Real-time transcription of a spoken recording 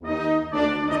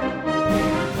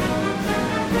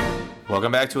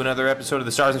Welcome back to another episode of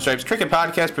the Stars and Stripes Cricket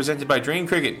Podcast presented by Dream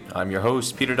Cricket. I'm your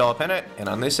host, Peter Della Penna, and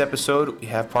on this episode, we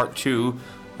have part 2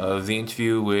 of the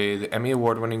interview with Emmy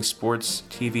Award-winning sports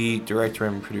TV director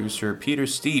and producer Peter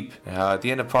Steep. At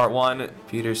the end of part 1,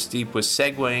 Peter Steep was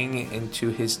segueing into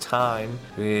his time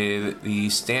with the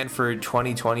Stanford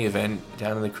 2020 event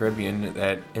down in the Caribbean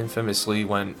that infamously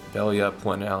went belly up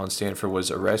when Alan Stanford was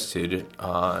arrested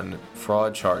on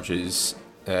fraud charges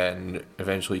and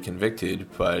eventually convicted.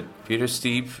 But Peter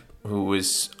Steep, who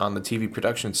was on the TV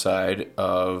production side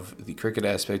of the cricket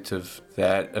aspect of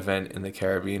that event in the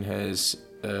Caribbean, has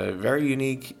a very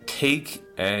unique take,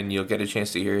 and you'll get a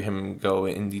chance to hear him go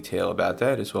in detail about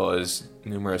that, as well as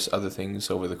numerous other things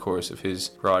over the course of his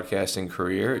broadcasting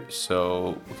career.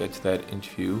 So we'll get to that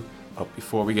interview. But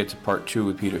before we get to part 2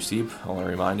 with Peter Steep, I want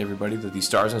to remind everybody that the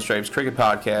Stars and Stripes Cricket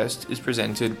Podcast is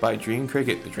presented by Dream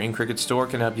Cricket. The Dream Cricket store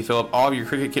can help you fill up all of your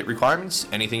cricket kit requirements,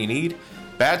 anything you need.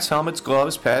 Bats, helmets,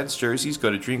 gloves, pads, jerseys.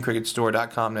 Go to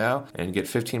dreamcricketstore.com now and get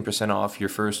 15% off your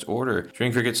first order.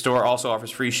 Dream Cricket Store also offers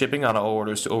free shipping on all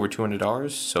orders to over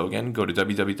 $200. So again, go to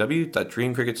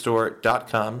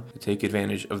www.dreamcricketstore.com to take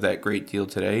advantage of that great deal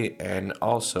today. And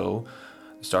also,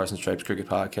 the Stars and Stripes Cricket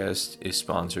Podcast is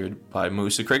sponsored by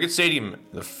Moosa Cricket Stadium,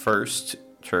 the first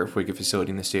turf wicket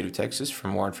facility in the state of Texas. For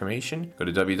more information, go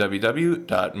to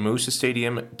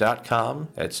www.moosastadium.com.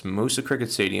 That's Moosa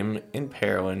Cricket Stadium in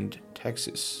Pearland,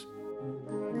 Texas.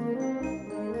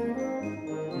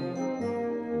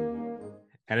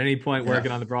 At any point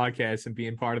working on the broadcast and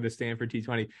being part of the Stanford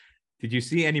T20, did you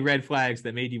see any red flags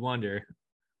that made you wonder,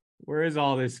 where is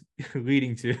all this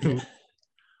leading to?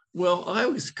 Well, I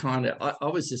was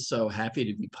just so happy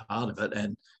to be part of it,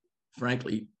 and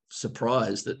frankly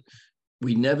surprised that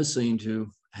we never seemed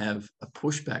to have a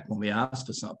pushback when we asked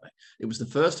for something. It was the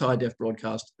first high def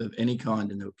broadcast of any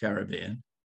kind in the Caribbean.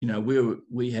 We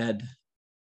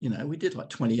did like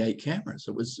 28 cameras.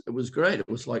 It was great. It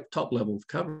was like top level of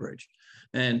coverage.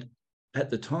 And at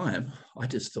the time, I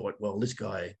just thought, well, this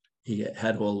guy, he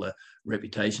had all the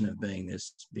reputation of being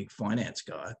this big finance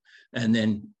guy. And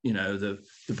then, the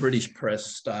British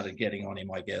press started getting on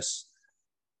him, I guess,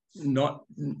 not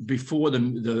before the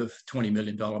 $20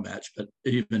 million match, but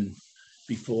even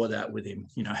before that, with him,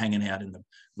 hanging out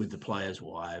with the players'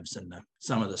 wives and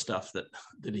some of the stuff that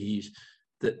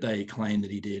they claimed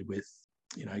that he did with,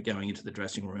 going into the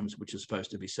dressing rooms, which is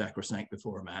supposed to be sacrosanct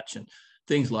before a match, and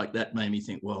things like that made me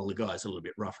think, well, the guy's a little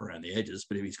bit rough around the edges,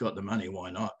 but if he's got the money,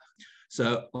 why not?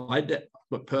 So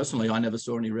but personally, I never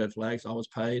saw any red flags. I was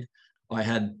paid. I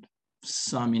had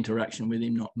some interaction with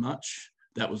him, not much.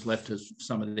 That was left to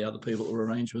some of the other people that were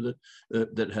arranged with it,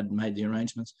 that had made the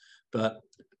arrangements. But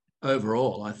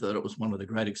overall, I thought it was one of the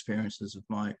great experiences of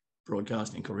my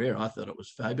broadcasting career. I thought it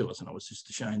was fabulous, and I was just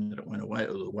ashamed that it went away,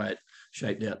 or the way it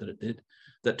shaped out that it did.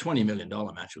 That $20 million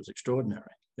match was extraordinary.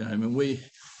 We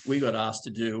got asked to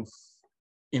do,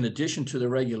 in addition to the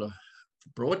regular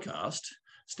broadcast,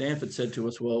 Stanford said to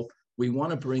us, well, we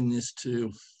want to bring this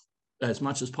to, as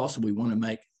much as possible, we want to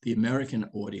make the American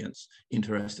audience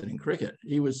interested in cricket.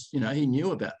 He was, he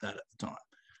knew about that at the time.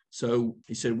 So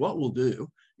he said, what we'll do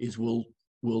is we'll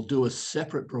do a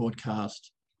separate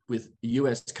broadcast with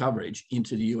US coverage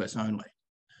into the US only.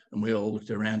 And we all looked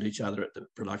around each other at the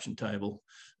production table.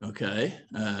 Okay.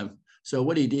 So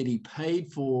what he did, he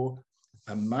paid for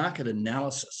a market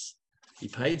analysis. He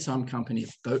paid some company a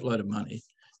boatload of money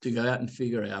to go out and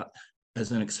figure out,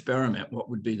 as an experiment,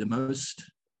 what would be the most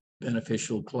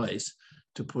beneficial place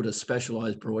to put a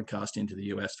specialized broadcast into the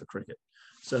US for cricket.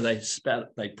 So they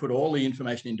put all the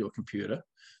information into a computer,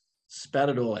 spat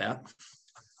it all out.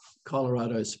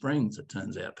 Colorado Springs, it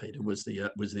turns out, Peter, was the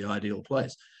ideal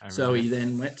place. So he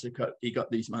then he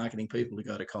got these marketing people to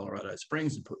go to Colorado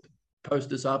Springs and put the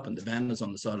posters up and the banners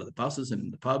on the side of the buses and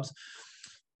in the pubs.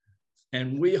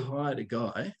 And we hired a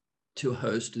guy to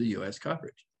host the US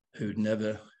coverage who'd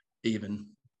never even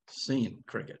seen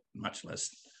cricket, much less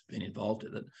been involved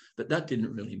in it. But that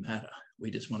didn't really matter. We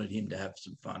just wanted him to have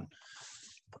some fun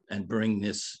and bring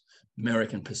this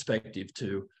American perspective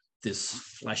to this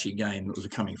flashy game that was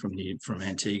coming from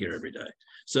Antigua every day.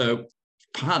 So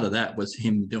part of that was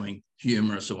him doing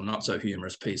humorous or not so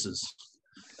humorous pieces,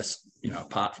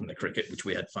 apart from the cricket, which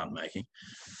we had fun making.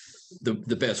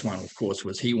 The best one, of course,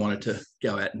 was he wanted to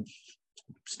go out and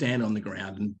stand on the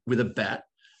ground and with a bat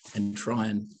and try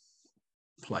and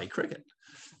play cricket.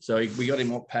 So we got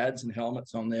him all pads and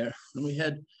helmets on there, and we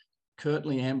had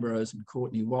Curtly Ambrose and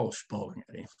Courtney Walsh bowling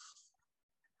at him.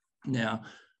 Now,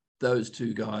 those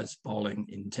two guys bowling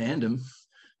in tandem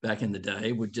back in the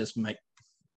day would just make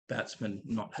batsmen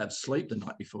not have sleep the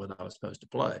night before they were supposed to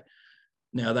play.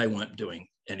 Now, they weren't doing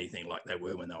anything like they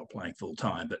were when they were playing full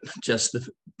time, but just the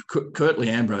Curtly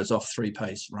Ambrose off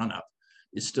 3-pace run up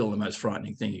is still the most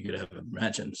frightening thing you could ever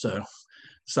imagine. So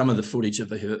some of the footage of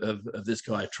this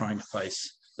guy trying to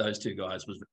face those two guys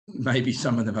was maybe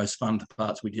some of the most fun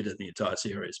parts we did in the entire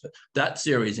series. But that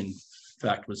series, in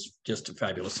fact, was just a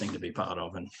fabulous thing to be part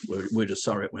of, and we're just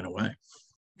sorry it went away.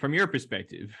 From your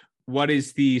perspective, what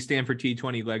is the Stanford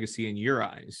T20 legacy in your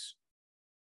eyes?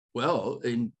 Well,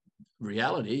 in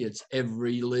reality, it's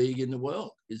every league in the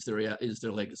world is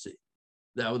their legacy.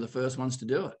 They were the first ones to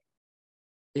do it.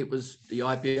 It was the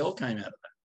IPL came out of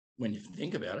that. When you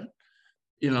think about it,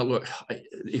 look,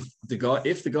 if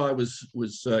the guy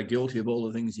was guilty of all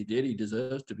the things he did, he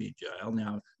deserves to be in jail.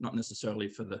 Now, not necessarily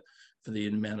for the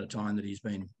amount of time that he's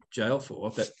been jailed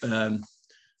for, but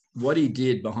what he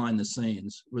did behind the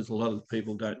scenes was, a lot of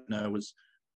people don't know, was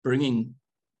bringing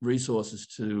resources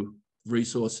to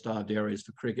resource-starved areas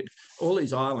for cricket. All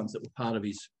these islands that were part of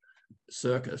his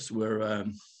circus were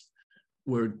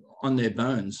on their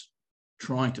bones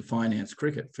trying to finance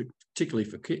cricket, particularly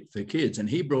for kids, and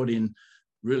he brought in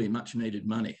really much needed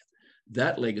money.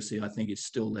 That legacy, I think, is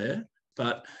still there,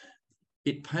 but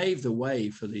it paved the way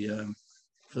for the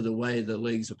way the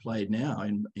leagues are played now,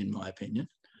 in my opinion.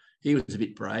 He was a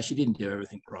bit brash. He didn't do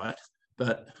everything right,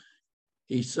 but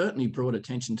he certainly brought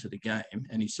attention to the game,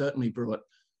 and he certainly brought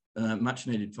much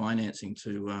needed financing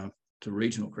to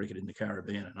regional cricket in the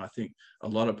Caribbean. And I think a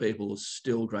lot of people are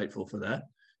still grateful for that.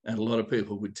 And a lot of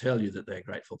people would tell you that they're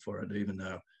grateful for it, even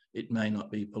though it may not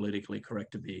be politically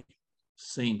correct to be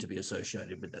seen to be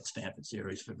associated with that Stanford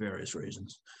series for various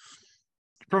reasons.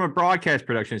 From a broadcast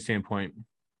production standpoint,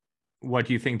 what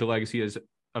do you think the legacy is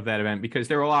of that event? Because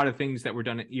there were a lot of things that were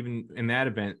done even in that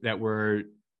event that were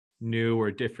new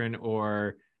or different,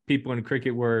 or people in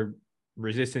cricket were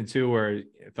resistant to, or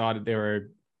thought that they were,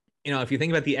 if you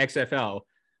think about the XFL,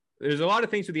 there's a lot of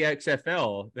things with the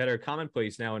XFL that are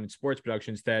commonplace now in sports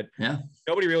productions that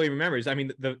nobody really remembers. I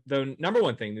mean, the number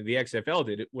one thing that the XFL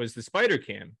did was the spider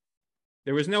cam.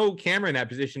 There was no camera in that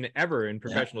position ever in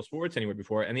professional sports anywhere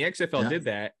before, and the XFL did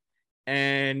that.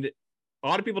 And a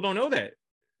lot of people don't know that.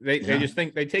 They just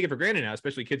think, they take it for granted now,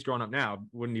 especially kids growing up now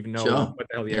wouldn't even know what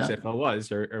the hell the XFL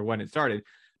was or when it started.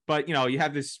 But, you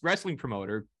have this wrestling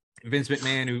promoter, Vince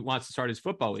McMahon, who wants to start his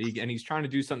football league, and he's trying to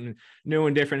do something new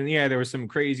and different. And there was some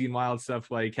crazy and wild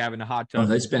stuff like having a hot tub. Oh,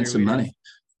 they spent some money.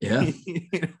 Yeah.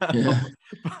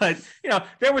 But,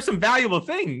 there were some valuable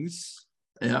things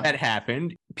that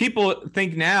happened. People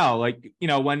think now, like,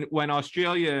 when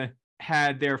Australia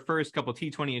had their first couple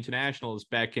T20 internationals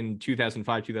back in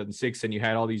 2005, 2006, and you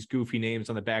had all these goofy names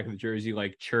on the back of the jersey,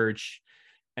 like Church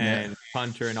and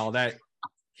Hunter and all that.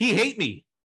 He hate me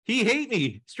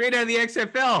straight out of the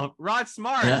XFL. Rod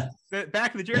Smart, the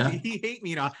back of the jersey. He hate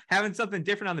me, having something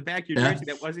different on the back of your jersey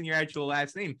that wasn't your actual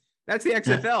last name. That's the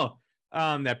XFL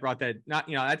that brought that. Not,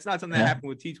 that's not something that happened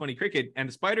with T20 cricket. And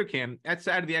the spider cam, that's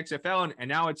out of the XFL, and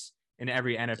now it's in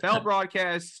every NFL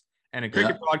broadcast and a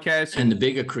cricket broadcast. And the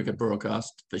bigger cricket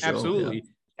broadcast, for sure. Absolutely.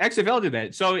 XFL did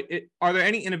that. So are there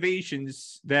any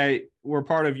innovations that were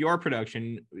part of your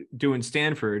production doing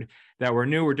Stanford that were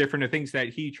new or different, or things that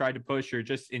he tried to push, or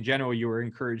just in general you were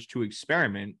encouraged to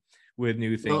experiment with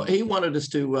new things? Well, he wanted us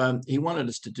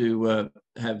to do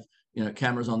have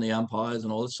cameras on the umpires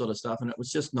and all this sort of stuff, and it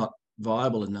was just not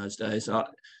viable in those days.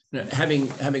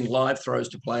 Having live throws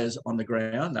to players on the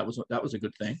ground, that was a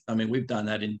good thing. I mean, we've done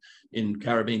that in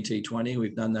Caribbean T20,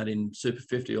 we've done that in Super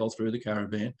 50 all through the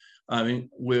Caribbean. I mean,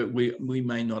 we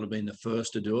may not have been the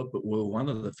first to do it, but we were one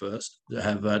of the first to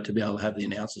have to be able to have the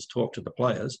announcers talk to the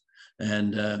players,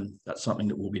 and that's something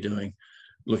that we'll be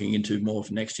looking into more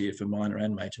for next year for minor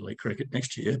and major league cricket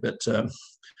next year. But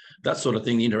that sort of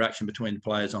thing, the interaction between the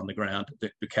players on the ground,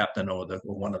 the captain or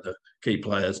one of the key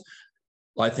players,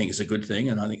 I think is a good thing,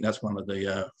 and I think that's one of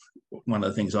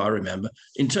the things I remember.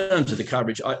 In terms of the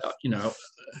coverage,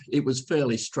 it was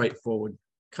fairly straightforward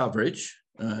coverage,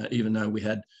 even though we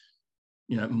had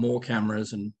more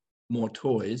cameras and more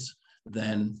toys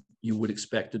than you would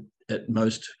expect at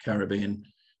most Caribbean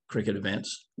cricket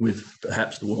events, with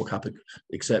perhaps the World Cup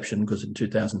exception, because in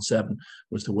 2007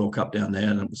 was the World Cup down there,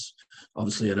 and it was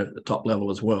obviously at a top level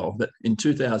as well. But in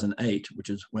 2008, which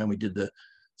is when we did the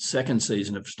second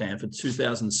season of Stanford,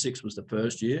 2006 was the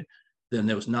first year. Then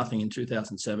there was nothing in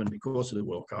 2007 because of the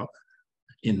World Cup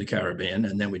in the Caribbean,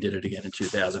 and then we did it again in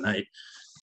 2008.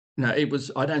 No,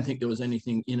 I don't think there was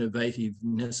anything innovative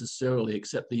necessarily,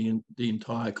 except the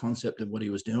entire concept of what he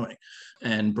was doing.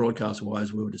 And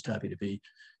broadcast-wise, we were just happy to be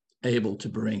able to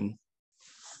bring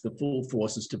the full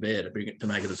forces to bear to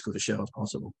make it as good a show as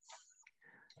possible.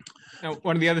 Now,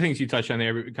 one of the other things you touched on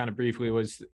there kind of briefly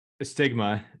was a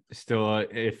stigma still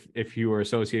if you were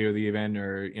associated with the event,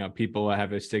 or people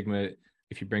have a stigma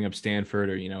if you bring up Stanford,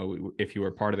 or if you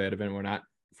were part of that event or not.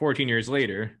 14 years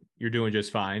later, you're doing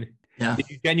just fine. Yeah. Did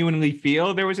you genuinely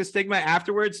feel there was a stigma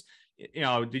afterwards?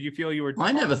 Did you feel you were?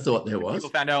 I never thought there was. People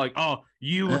found out like, oh,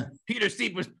 Peter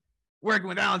Steep was working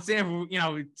with Alan Stanford.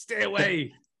 Stay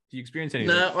away. Did you experience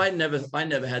anything? No, I never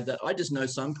had that. I just know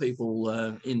some people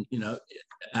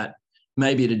at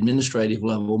maybe at administrative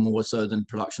level more so than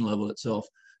production level itself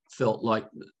felt like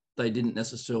they didn't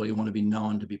necessarily want to be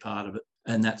known to be part of it,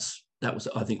 and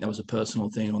I think that was a personal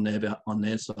thing on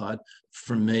their side.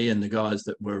 From me and the guys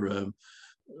that were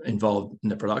involved in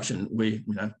the production,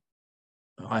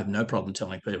 I have no problem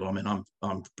telling people. I mean,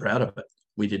 I'm proud of it.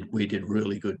 We did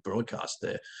really good broadcasts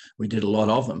there. We did a lot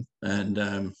of them,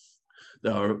 and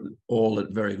they were all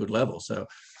at very good level. So,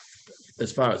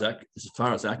 as far as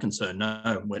that concerned,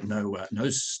 no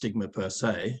stigma per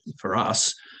se for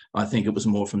us. I think it was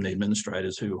more from the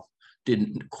administrators who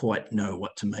didn't quite know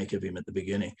what to make of him at the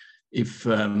beginning. If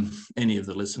any of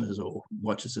the listeners or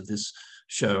watchers of this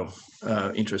show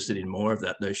are interested in more of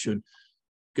that, they should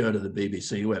go to the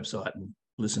BBC website and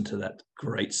listen to that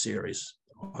great series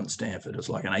on Stanford. It's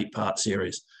like an 8-part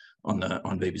series on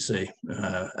BBC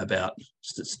about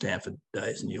Stanford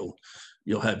days, and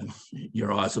you'll have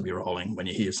your eyes will be rolling when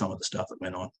you hear some of the stuff that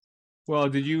went on. Well,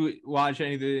 did you watch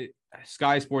any of the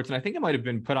Sky Sports? And I think it might have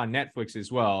been put on Netflix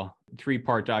as well.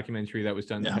 3-part documentary that was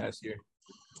done the past year.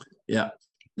 Yeah,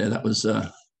 that was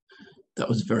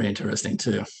very interesting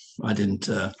too. I didn't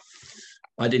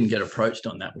get approached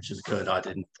on that, which is good. I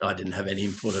didn't have any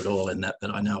input at all in that,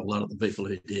 but I know a lot of the people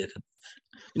who did.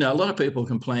 A lot of people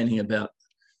complaining about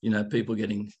people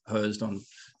getting hosed on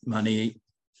money.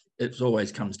 It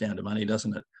always comes down to money,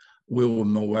 doesn't it? We were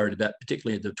more worried about,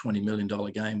 particularly the $20 million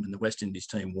game when the West Indies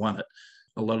team won it.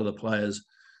 A lot of the players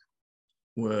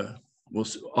were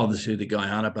obviously the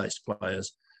Guyana-based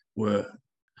players were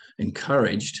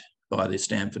encouraged by the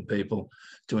Stanford people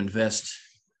to invest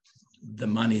the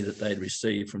money that they'd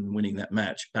received from winning that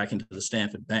match back into the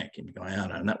Stanford Bank in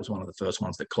Guyana, and that was one of the first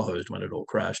ones that closed when it all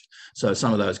crashed. So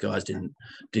some of those guys didn't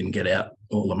get out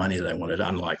all the money they wanted,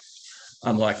 unlike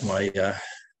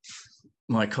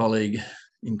my colleague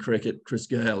in cricket, Chris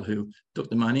Gale, who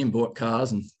took the money and bought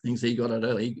cars and things. He got it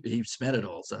early. He spent it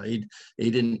all, so he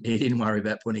didn't worry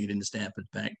about putting it in the Stanford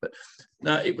Bank. But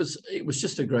no, it was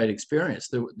just a great experience.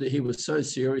 He was so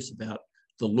serious about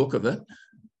the look of it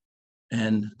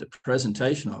and the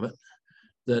presentation of it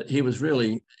that he was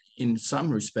really, in some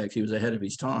respects, he was ahead of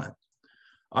his time.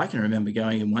 I can remember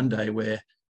going in one day where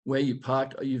you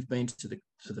parked. You've been to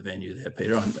the venue there,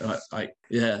 Peter.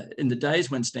 In the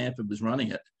days when Stanford was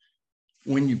running it,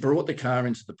 when you brought the car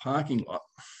into the parking lot,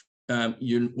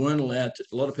 you weren't allowed to.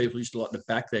 A lot of people used to like to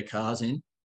back their cars in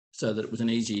so that it was an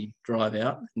easy drive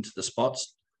out into the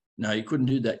spots. No, you couldn't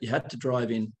do that. You had to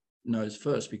drive in nose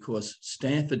first, because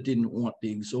Stanford didn't want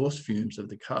the exhaust fumes of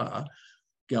the car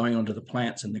going onto the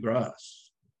plants and the grass.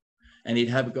 And he'd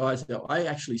have guys go, I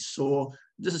actually saw,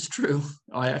 this is true,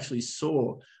 I actually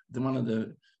saw one of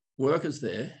the workers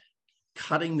there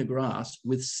cutting the grass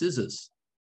with scissors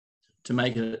to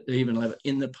make it even level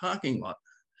in the parking lot.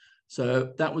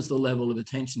 So that was the level of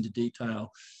attention to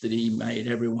detail that he made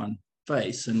everyone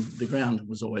face. And the ground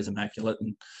was always immaculate.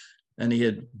 And he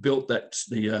had built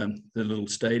the little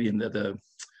stadium, the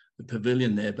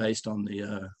pavilion there, based on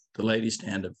the ladies'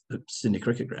 stand of the Sydney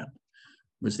Cricket Ground,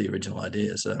 was the original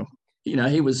idea. So,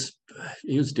 he was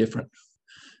different,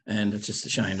 and it's just a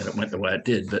shame that it went the way it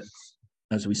did. But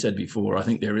as we said before, I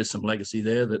think there is some legacy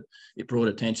there, that it brought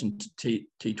attention to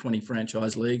T20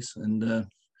 franchise leagues, and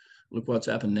look what's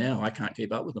happened now. I can't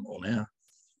keep up with them all now.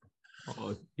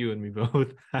 Oh, you and me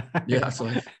both. Yeah, it's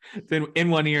like in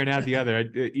one ear and out the other.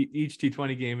 Each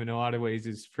T20 game in a lot of ways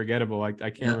is forgettable. I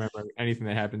can't remember anything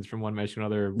that happens from one match to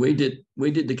another. We did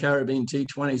the Caribbean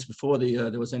T20s before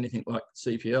there was anything like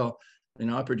CPL,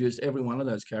 and I produced every one of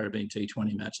those Caribbean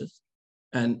T20 matches,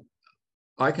 and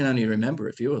I can only remember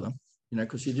a few of them,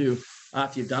 because you do,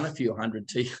 after you've done a few hundred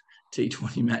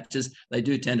T20 matches, they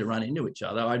do tend to run into each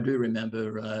other. I do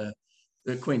remember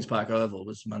the Queen's Park Oval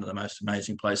was one of the most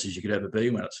amazing places you could ever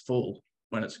be when it's full,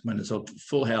 when it's a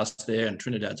full house there and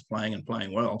Trinidad's playing and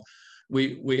playing well.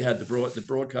 We had the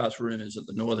broadcast room is at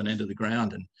the northern end of the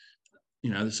ground,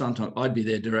 and sometimes I'd be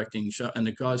there directing show, and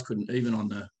the guys couldn't, even on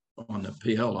the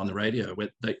PL on the radio, where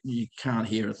you can't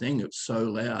hear a thing. It's so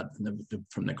loud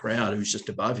from the crowd who's just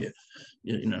above you.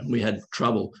 We had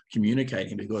trouble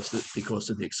communicating because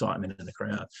of the excitement in the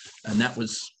crowd, and that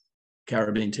was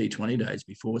Caribbean T20 days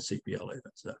before CPL even.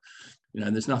 So,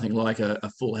 there's nothing like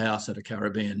a full house at a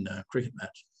Caribbean cricket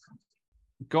match.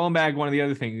 going back, one of the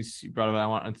other things you brought up, I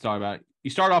want to talk about. You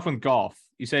start off with golf.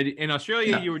 You said in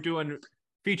Australia you were doing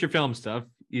feature film stuff.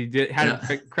 You had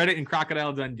a credit in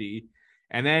Crocodile Dundee,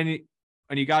 and then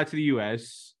when you got to the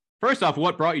U.S., first off,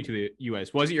 what brought you to the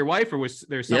U.S.? Was it your wife, or was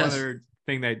there some other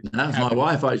thing that? No, it was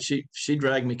my wife. She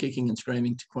dragged me kicking and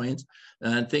screaming to Queens,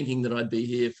 and thinking that I'd be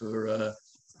here for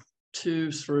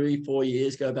 2, 3, 4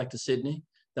 years. Go back to Sydney.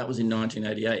 That was in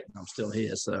 1988, and I'm still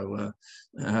here. So,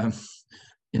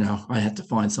 I had to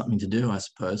find something to do, I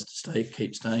suppose, to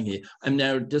keep staying here. And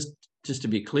now, just to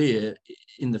be clear,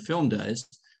 in the film days,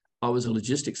 I was a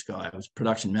logistics guy. I was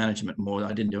production management more.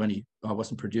 I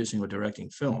wasn't producing or directing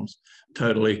films.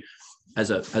 Totally, as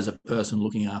a person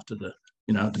looking after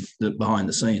the behind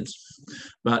the scenes.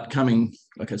 But coming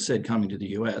to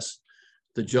the US,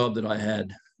 the job that I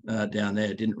had down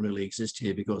there didn't really exist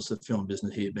here because the film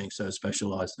business here being so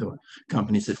specialized. There were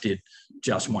companies that did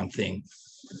just one thing,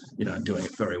 doing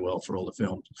it very well for all the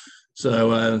films.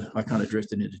 So I kind of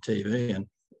drifted into TV, and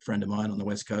a friend of mine on the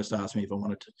West Coast asked me if I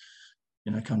wanted to,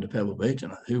 come to Pebble Beach,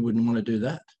 and who wouldn't want to do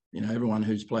that? Everyone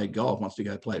who's played golf wants to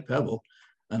go play Pebble.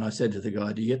 And I said to the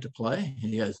guy, "Do you get to play?"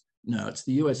 And he goes, "No, it's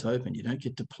the US Open. You don't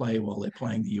get to play while they're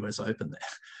playing the US Open there."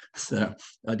 So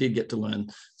I did get to learn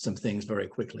some things very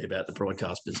quickly about the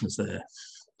broadcast business there.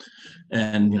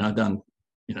 And, I've done,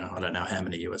 I don't know how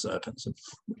many US Opens and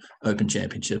Open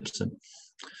Championships and,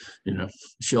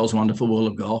 Shell's Wonderful World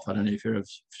of Golf. I don't know if you're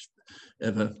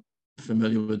ever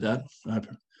familiar with that. I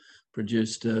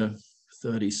produced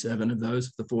 37 of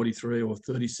those, the 43, or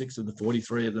 36 of the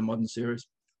 43 of the modern series.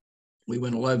 We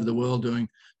went all over the world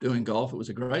doing golf. It was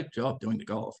a great job doing the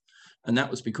golf. And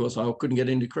that was because I couldn't get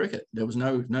into cricket. There was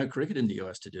no cricket in the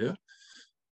US to do.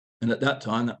 And at that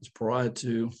time, that was prior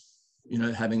to,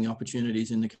 having the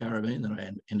opportunities in the Caribbean that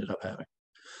I ended up having.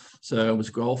 So it was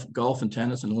golf and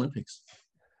tennis and Olympics.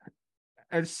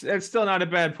 It's still not a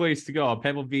bad place to go.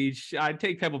 Pebble Beach. I'd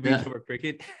take Pebble Beach over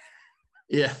cricket.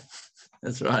 Yeah,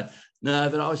 that's right. No,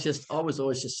 but I was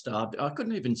always just starved. I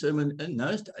couldn't even swim in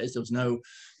those days. There was no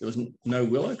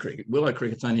willow cricket. Willow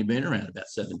cricket's only been around about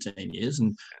 17 years,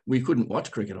 and we couldn't watch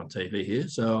cricket on TV here.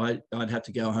 So I'd have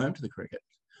to go home to the cricket.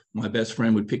 My best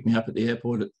friend would pick me up at the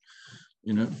airport at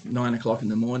 9 o'clock in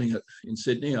the morning in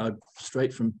Sydney. I'd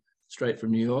straight from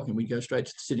New York, and we'd go straight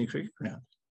to the Sydney Cricket Ground,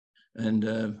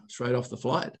 and straight off the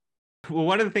flight. Well,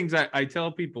 one of the things I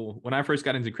tell people when I first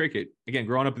got into cricket, again,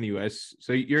 growing up in the U.S.,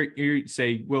 so you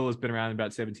say Will has been around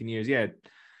about 17 years. Yeah.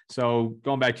 So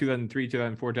going back 2003,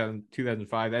 2004,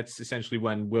 2005, that's essentially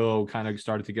when Will kind of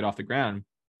started to get off the ground.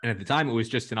 And at the time, it was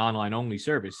just an online only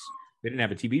service. They didn't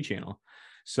have a TV channel.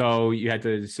 So you had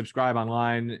to subscribe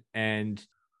online, and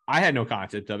I had no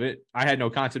concept of it. I had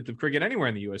no concept of cricket anywhere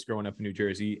in the U.S. growing up in New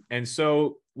Jersey. And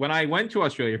so when I went to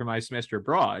Australia for my semester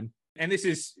abroad, and this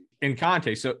is in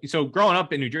context. So growing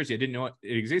up in New Jersey, I didn't know it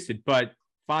existed, but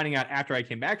finding out after I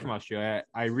came back from Australia,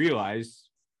 I realized,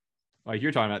 like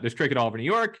you're talking about, there's cricket all over New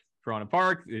York, Corona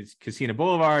Park, there's Casino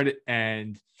Boulevard,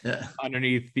 and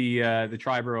underneath the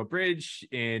Triborough Bridge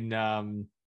in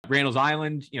Randall's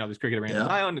Island, there's cricket at Randall's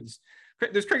Island.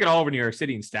 There's cricket all over New York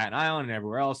City and Staten Island and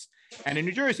everywhere else. And in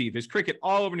New Jersey, there's cricket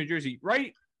all over New Jersey,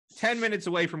 right 10 minutes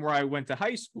away from where I went to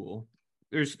high school.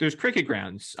 There's cricket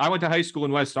grounds. I went to high school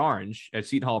in West Orange at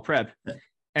Seton Hall Prep,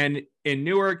 and in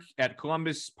Newark at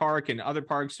Columbus Park and other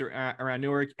parks around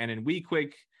Newark, and in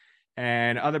Weequahic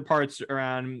and other parts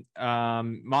around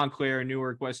Montclair,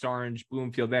 Newark, West Orange,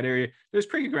 Bloomfield, that area. There's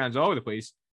cricket grounds all over the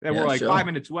place that were 5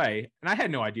 minutes away. And I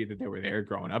had no idea that they were there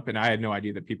growing up, and I had no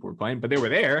idea that people were playing, but they were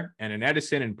there. And in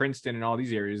Edison and Princeton and all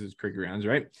these areas, there's cricket grounds,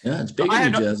 right? Yeah, it's big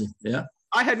in New Jersey. Yeah.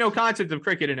 I had no concept of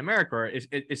cricket in America,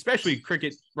 especially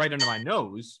cricket right under my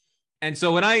nose. And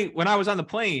so when I was on the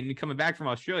plane coming back from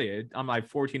Australia on my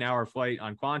 14-hour flight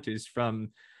on Qantas from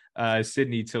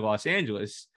Sydney to Los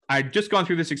Angeles, I'd just gone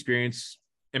through this experience,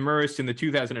 immersed in the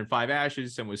 2005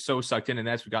 Ashes, and was so sucked in, and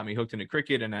that's what got me hooked into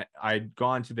cricket. And I'd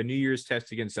gone to the New Year's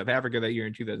test against South Africa that year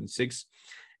in 2006.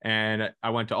 And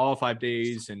I went to all 5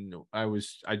 days, and I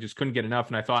just couldn't get enough.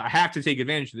 And I thought, I have to take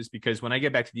advantage of this, because when I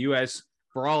get back to the US,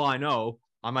 for all I know,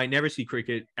 I might never see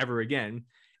cricket ever again.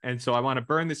 And so I want to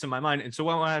burn this in my mind. And so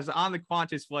when I was on the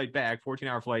Qantas flight back,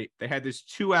 14-hour flight, they had this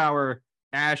 2-hour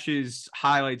Ashes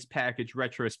highlights package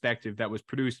retrospective that was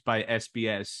produced by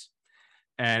SBS.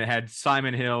 And it had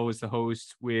Simon Hill was the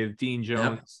host with Dean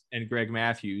Jones and Greg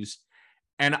Matthews.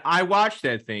 And I watched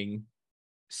that thing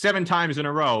 7 times in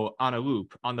a row on a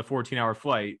loop on the 14-hour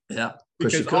flight. Yeah.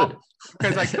 Because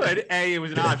I could. A, it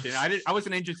was an option. I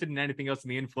wasn't interested in anything else in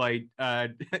the in-flight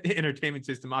entertainment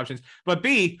system options. But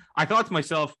B, I thought to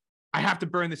myself, I have to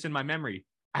burn this in my memory.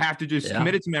 I have to just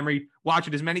commit it to memory, watch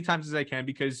it as many times as I can,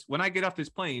 because when I get off this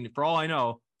plane, for all I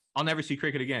know, I'll never see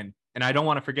cricket again. And I don't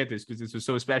want to forget this because this was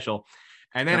so special.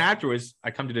 And then afterwards,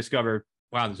 I come to discover,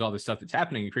 wow, there's all this stuff that's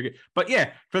happening in cricket. But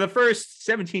yeah, for the first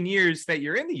 17 years that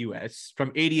you're in the US,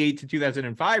 from 88 to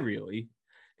 2005, really,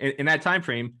 in that time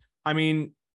frame, I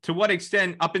mean, to what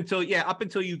extent, up until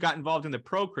you got involved in the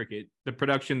pro cricket, the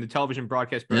production, the television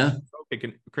broadcast production,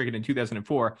 pro cricket in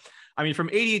 2004. I mean, from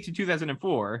 88 to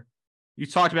 2004, you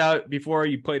talked about before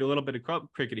you played a little bit of club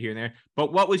cricket here and there,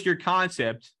 but what was your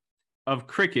concept of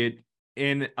cricket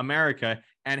in America,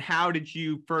 and how did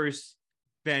you first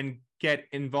then get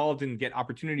involved and get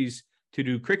opportunities to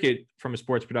do cricket from a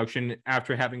sports production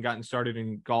after having gotten started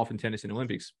in golf and tennis and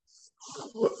Olympics?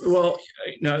 Well,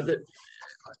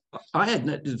 I had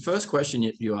the first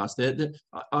question you asked there, that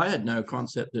I had no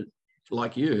concept that,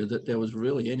 like you, that there was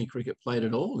really any cricket played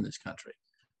at all in this country.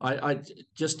 It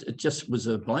just was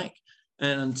a blank.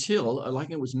 And until,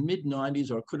 like, it was mid-90s,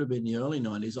 or it could have been the early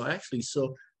 90s,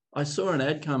 I saw an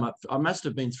ad come up. I must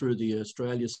have been through the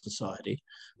Australia Society,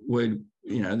 where,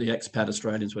 you know, the expat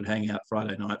Australians would hang out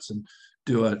Friday nights and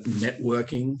do a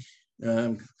networking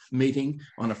meeting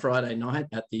on a Friday night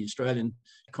at the Australian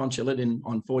Consulate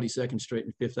on 42nd Street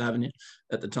and 5th Avenue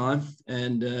at the time.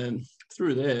 And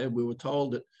through there, we were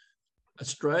told that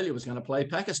Australia was going to play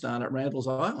Pakistan at Randall's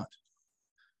Island.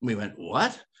 We went,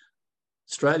 what?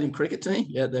 Australian cricket team?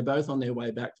 Yeah, they're both on their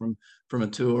way back from a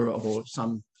tour or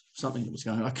something that was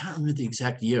going on. I can't remember the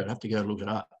exact year. I'd have to go look it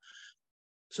up.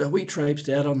 So we traipsed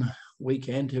out on the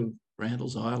weekend to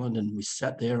Randall's Island, and we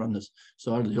sat there on the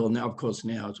side of the hill. Now, of course,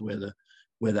 it's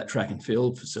where that track and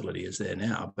field facility is there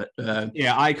now. But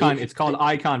Icon. It's called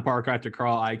Icon Park after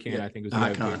Carl Icahn, I think was the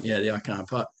Icon. Yeah, the Icon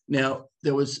Park. Now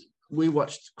we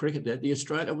watched cricket there. The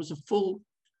Australia was a full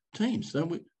team. So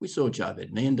we saw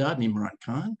Javed Miandad and Imran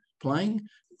Khan playing.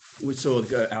 We saw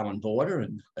Alan Border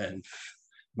and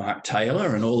Mark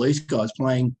Taylor and all these guys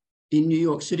playing in New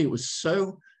York City. It was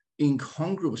so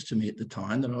incongruous to me at the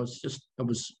time that I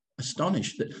was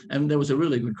astonished and there was a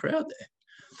really good crowd there.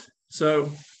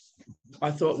 So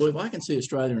I thought, well, if I can see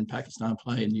Australia and Pakistan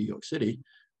play in New York City,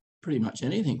 pretty much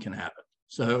anything can happen.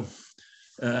 So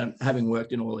having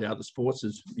worked in all the other sports,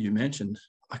 as you mentioned,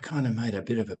 I kind of made a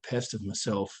bit of a pest of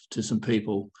myself to some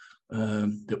people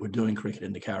that were doing cricket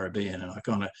in the Caribbean, and I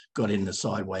kind of got in the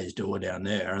sideways door down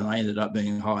there, and I ended up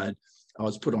being hired. I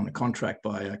was put on a contract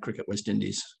by Cricket West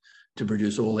Indies to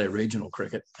produce all their regional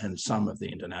cricket and some of the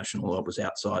international,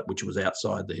 which was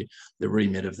outside the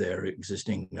remit of their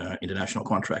existing international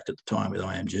contract at the time with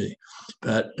IMG.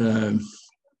 But I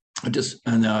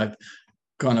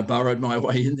kind of burrowed my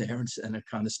way in there and I've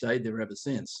kind of stayed there ever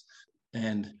since.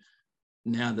 And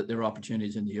now that there are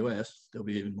opportunities in the US, there'll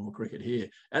be even more cricket here.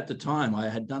 At the time, I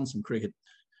had done some cricket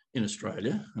in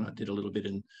Australia, and I did a little bit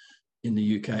in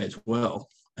the UK as well.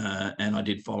 And I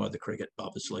did follow the cricket,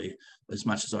 obviously, as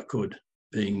much as I could,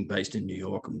 being based in New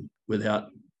York and without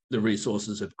the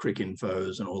resources of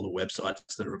Cricinfos and all the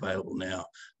websites that are available now.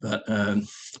 But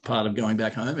part of going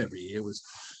back home every year was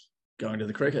going to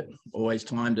the cricket. Always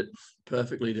timed it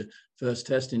perfectly to first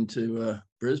test into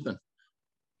Brisbane.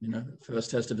 You know,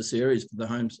 first test of a series for the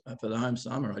home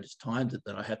summer. I just timed it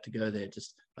that I had to go there.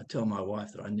 I tell my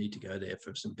wife that I need to go there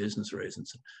for some business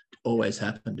reasons. It always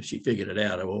happened. If she figured it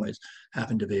out, I always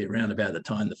happened to be around about the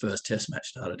time the first test match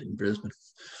started in Brisbane.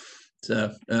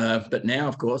 So, but now,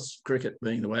 of course, cricket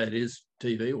being the way it is,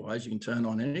 TV-wise, you can turn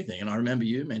on anything. And I remember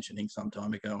you mentioning some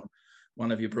time ago on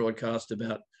one of your broadcasts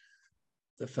about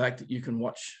the fact that you can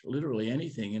watch literally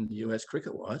anything in the US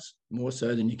cricket-wise, more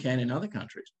so than you can in other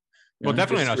countries. Well,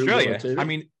 definitely in Australia. I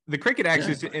mean, the cricket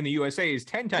access in the USA is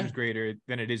 10 times greater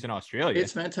than it is in Australia.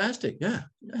 It's fantastic. Yeah,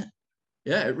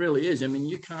 it really is. I mean,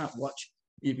 you can't watch,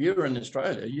 if you're in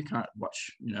Australia, you can't watch,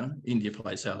 India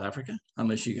play South Africa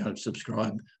unless you go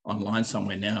subscribe online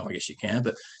somewhere now. I guess you can.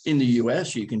 But in the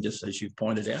US, you can just, as you've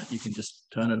pointed out, you can just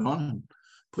turn it on and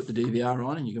put the DVR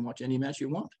on and you can watch any match you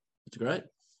want. It's great.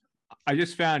 I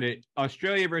just found it.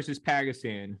 Australia versus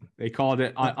Pakistan. They called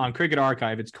it on Cricket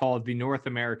Archive. It's called the North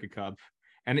America Cup.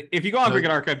 And if you go on Cricket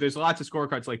Archive, there's lots of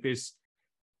scorecards like this.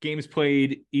 Games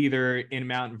played either in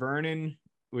Mount Vernon,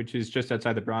 which is just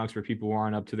outside the Bronx for people who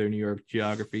aren't up to their New York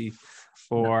geography,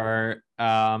 or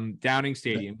Downing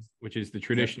Stadium, which is the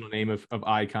traditional name of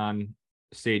Icon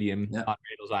Stadium on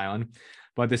Randall's Island.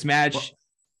 But this match,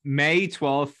 May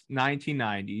 12th,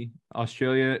 1990,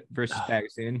 Australia versus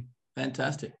Pakistan.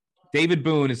 Fantastic. David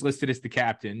Boone is listed as the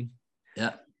captain.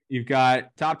 Yeah. You've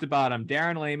got top to bottom,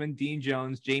 Darren Lehman, Dean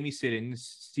Jones, Jamie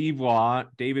Siddons, Steve Waugh,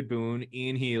 David Boone,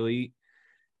 Ian Healy,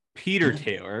 Peter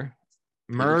Taylor,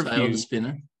 Merv Hughes,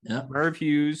 Yeah. Merv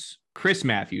Hughes, Chris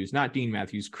Matthews, not Dean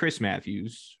Matthews, Chris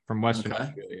Matthews from Western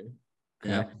Australia.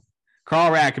 Okay. Yeah.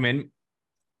 Carl Rackman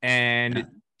and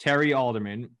Terry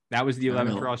Alderman. That was the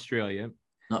 11 for well, Australia.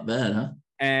 Not bad, huh?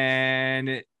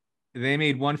 And they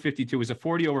made 152. It was a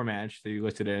 40 over match. They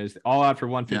listed it as all out for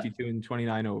 152 and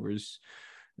 29 overs.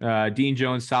 Dean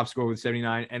Jones top score with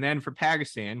 79. And then for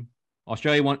Pakistan,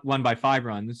 Australia won by 5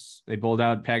 runs. They bowled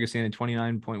out Pakistan in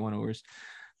 29.1 overs.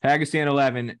 Pakistan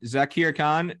 11, Zakir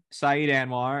Khan, Saeed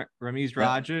Anwar, Ramiz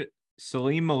Raja,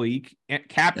 Salim Malik,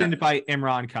 captained by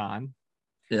Imran Khan.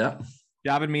 Yeah.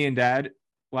 Javed Miandad,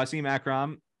 Wasim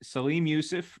Akram, Salim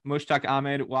Yusuf, Mushtaq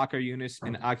Ahmed, Walker Yunus,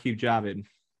 and Aqib Javed.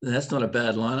 That's not a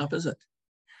bad lineup, is it?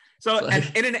 So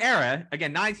in an era,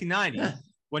 again, 1990,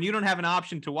 when you don't have an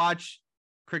option to watch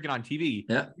cricket on TV,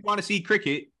 you want to see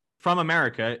cricket from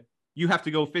America, you have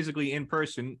to go physically in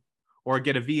person or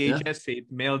get a VHS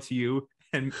tape mailed to you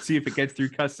and see if it gets through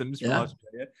customs from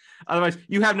Australia. Otherwise,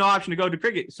 you have no option to go to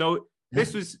cricket. So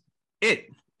this was it.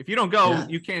 If you don't go,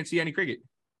 you can't see any cricket.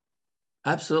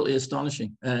 Absolutely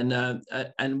astonishing,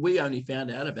 and we only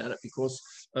found out about it because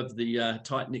of the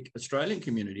tight-knit Australian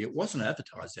community. It wasn't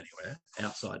advertised anywhere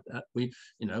outside that. We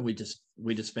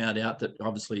just found out that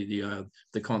obviously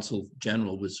the consul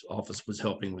general office was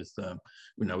helping with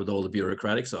with all the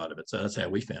bureaucratic side of it. So that's how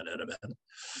we found out about it.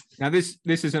 Now this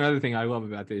is another thing I love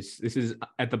about this. This is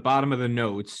at the bottom of the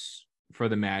notes for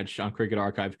the match on Cricket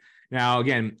Archive. Now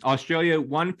again, Australia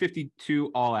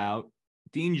 152 all out.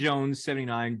 Dean Jones,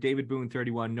 79, David Boone,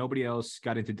 31. Nobody else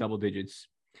got into double digits.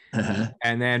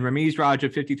 And then Ramiz Raja,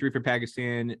 53 for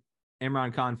Pakistan.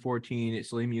 Imran Khan, 14.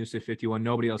 Salim Yusuf, 51.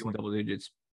 Nobody else in double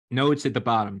digits. Notes at the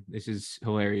bottom. This is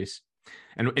hilarious.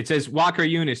 And it says Walker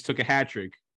Yunus took a hat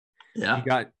trick.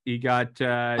 Yeah. He got.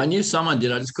 I knew someone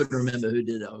did. I just couldn't remember who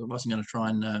did it. I wasn't going to try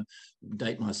and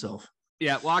date myself.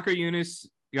 Yeah, Walker Yunus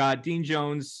got Dean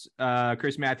Jones,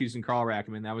 Chris Matthews, and Carl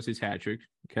Rackman. That was his hat trick.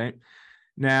 Okay.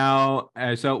 Now,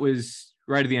 so it was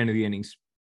right at the end of the innings.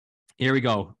 Here we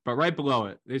go. But right below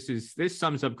it, this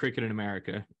sums up cricket in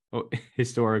America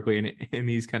historically in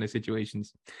these kind of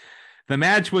situations. The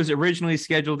match was originally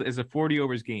scheduled as a 40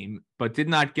 overs game, but did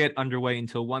not get underway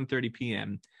until 1:30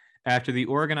 p.m. after the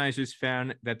organizers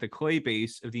found that the clay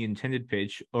base of the intended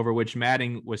pitch, over which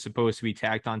matting was supposed to be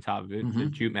tacked on top of it, the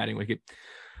jute matting wicket,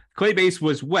 clay base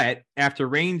was wet after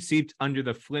rain seeped under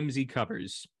the flimsy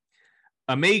covers.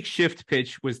 A makeshift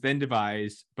pitch was then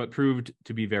devised, but proved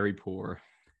to be very poor.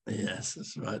 Yes,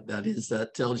 that's right.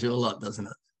 That tells you a lot, doesn't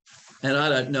it? And I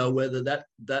don't know whether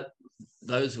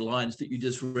those lines that you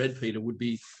just read, Peter, would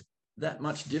be that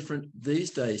much different these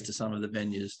days to some of the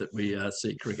venues that we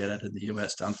see cricket at in the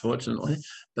US, unfortunately.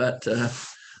 But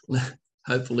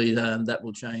hopefully that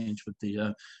will change with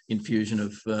the infusion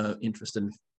of interest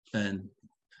and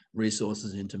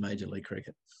resources into Major League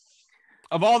Cricket.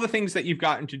 Of all the things that you've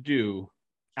gotten to do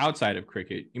outside of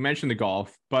cricket, you mentioned the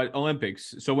golf, but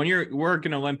Olympics. So when you're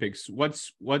working Olympics,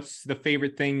 what's the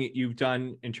favorite thing you've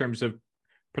done in terms of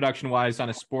production wise on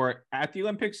a sport at the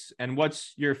Olympics? And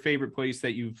what's your favorite place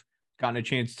that you've gotten a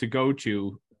chance to go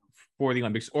to for the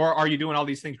Olympics? Or are you doing all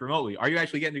these things remotely? Are you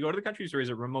actually getting to go to the countries, or is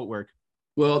it remote work?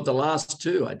 Well, the last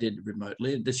two I did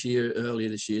remotely. Earlier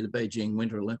this year, the Beijing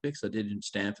Winter Olympics, I did in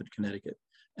Stamford, Connecticut,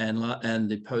 and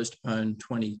the postponed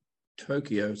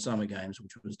Tokyo Summer Games,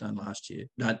 which was done last year,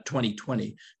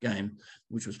 2020 game,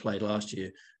 which was played last year,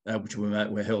 which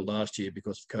were held last year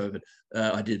because of COVID.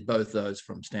 I did both those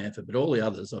from Stanford, but all the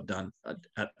others I've done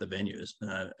at the venues.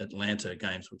 Atlanta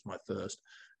Games was my first.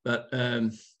 But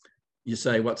you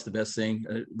say, what's the best thing?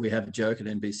 We have a joke at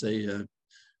NBC.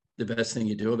 The best thing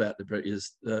you do about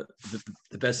the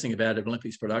best thing about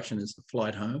Olympics production is the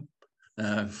flight home.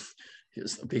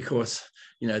 Because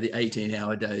the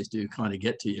 18-hour days do kind of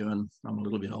get to you, and I'm a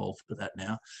little bit old for that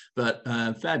now. But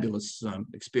fabulous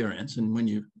experience, and when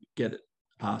you get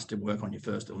asked to work on your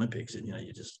first Olympics, and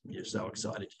you're so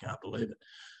excited you can't believe it.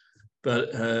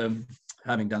 But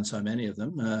having done so many of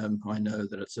them, I know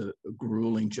that it's a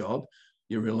grueling job.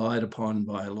 You're relied upon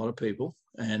by a lot of people,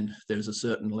 and there's a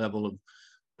certain level of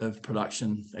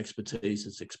production expertise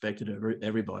that's expected of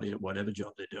everybody at whatever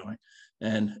job they're doing.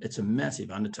 And it's a massive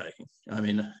undertaking. I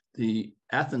mean, the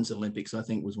Athens Olympics, I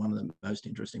think, was one of the most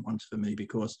interesting ones for me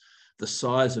because the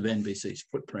size of NBC's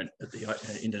footprint at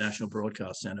the International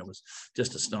Broadcast Centre was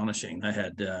just astonishing. They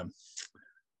had, I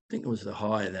think it was the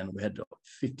high then, we had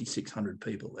 5,600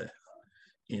 people there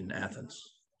in Athens.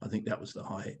 I think that was the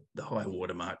high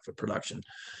watermark for production.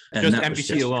 And just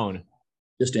NBC alone.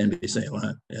 Just NBC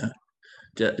alone, yeah.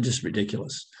 Just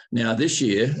ridiculous. Now, this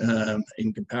year,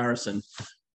 in comparison,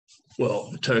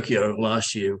 Tokyo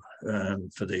last year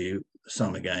for the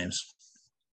Summer Games,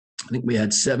 I think we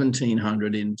had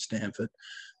 1,700 in Stanford,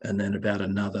 and then about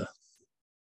another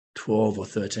 12 or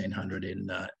 1,300 in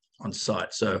on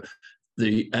site. So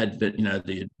the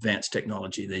advanced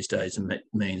technology these days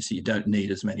means you don't need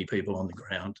as many people on the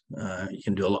ground. You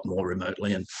can do a lot more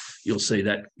remotely, and you'll see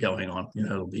that going on.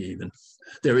 It'll be even.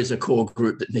 There is a core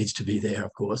group that needs to be there,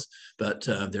 of course, but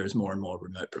there is more and more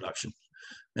remote production.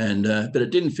 And but it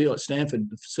didn't feel at Stanford,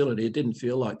 the facility, it didn't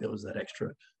feel like there was that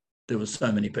extra. There was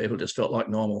so many people, it just felt like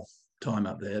normal time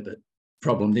up there. But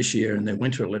problem this year in the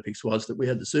Winter Olympics was that we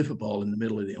had the Super Bowl in the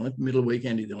middle of the middle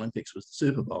weekend of the Olympics was the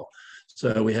Super Bowl.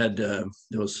 So we had, there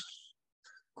was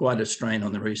quite a strain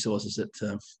on the resources at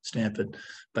Stanford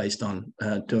based on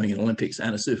doing an Olympics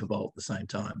and a Super Bowl at the same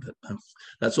time. But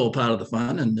that's all part of the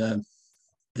fun. And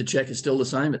the check is still the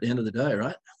same at the end of the day,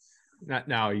 right?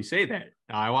 Now you say that.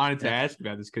 I wanted to ask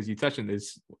about this because you touched on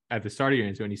this at the start of your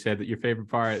interview when you said that your favorite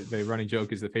part, the running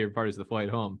joke is the favorite part is the flight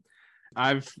home.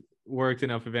 I've worked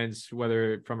enough events,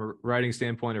 whether from a writing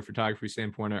standpoint or photography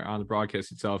standpoint or on the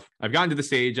broadcast itself. I've gotten to the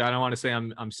stage. I don't want to say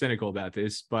I'm cynical about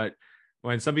this, but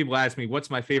when some people ask me, what's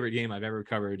my favorite game I've ever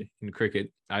covered in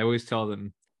cricket, I always tell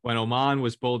them when Oman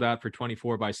was bowled out for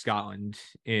 24 by Scotland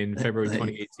in February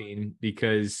 2018,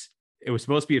 because it was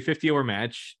supposed to be a 50-over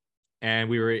match.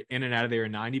 And we were in and out of there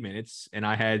in 90 minutes. And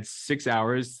I had 6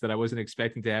 hours that I wasn't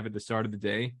expecting to have at the start of the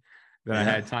day that I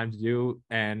had time to do.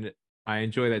 And I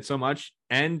enjoy that so much.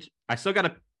 And I still got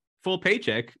a full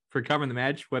paycheck for covering the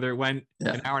match, whether it went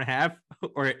an hour and a half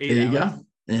or 8 hours. There you go.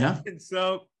 Yeah. And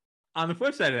so on the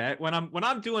flip side of that, when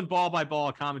I'm doing ball by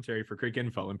ball commentary for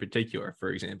Cricinfo in particular, for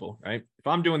example, right? If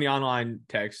I'm doing the online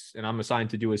text and I'm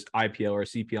assigned to do an IPL or a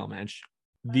CPL match,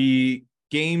 the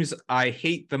games I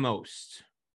hate the most,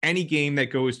 any game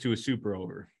that goes to a super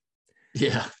over.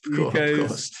 Yeah, of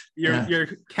course. You're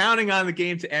counting on the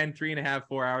game to end 3.5,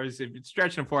 4 hours. If it's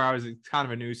stretching 4 hours, it's kind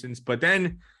of a nuisance. But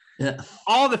then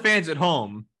all the fans at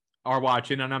home are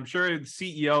watching, and I'm sure the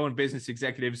CEO and business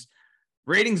executives,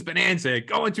 ratings bonanza,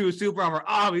 going to a super over.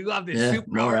 Oh, we love this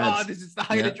super over. Oh, this is the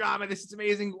height of drama. This is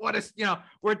amazing. What is,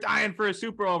 we're dying for a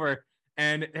super over.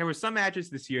 And there were some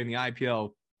matches this year in the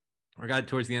IPL where I got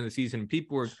towards the end of the season,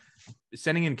 people were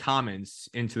sending in comments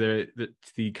into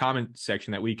the comment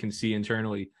section that we can see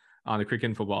internally on the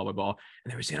Cricinfo Ball by Ball,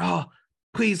 and they were saying, "Oh,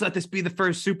 please let this be the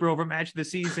first super over match of the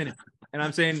season." And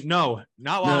I'm saying, no,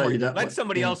 not while let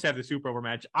somebody else have the super over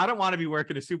match. I don't want to be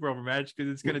working a super over match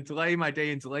because it's going to delay my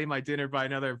day and delay my dinner by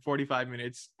another 45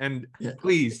 minutes. And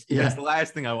please, that's the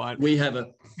last thing I want. We have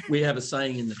a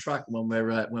saying in the truck when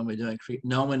we're doing cricket: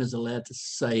 no one is allowed to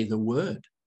say the word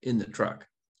in the truck.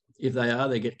 If they are,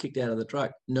 they get kicked out of the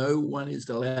truck. No one is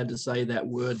allowed to say that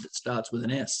word that starts with an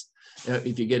S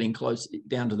if you're getting close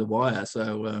down to the wire.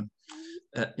 So,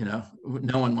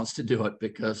 no one wants to do it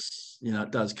because,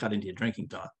 it does cut into your drinking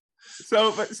time.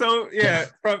 So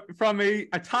from a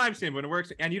time standpoint, it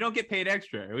works, and you don't get paid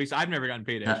extra. At least I've never gotten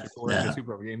paid extra for working a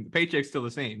Super Over game. The paycheck's still the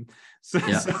same. So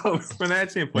from that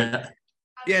standpoint,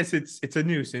 yes, it's a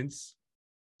nuisance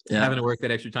having to work that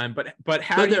extra time. But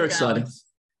they're exciting.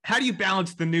 How do you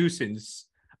balance the nuisance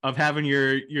of having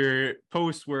your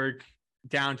post-work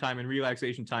downtime and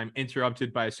relaxation time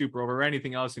interrupted by a super over or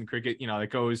anything else in cricket, that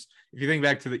goes, if you think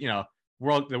back to the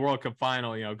World Cup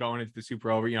final, going into the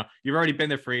super over, you've already been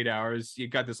there for 8 hours. You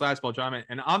got this last ball drama.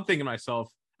 And I'm thinking to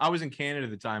myself, I was in Canada at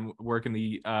the time working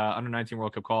the under-19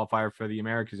 World Cup qualifier for the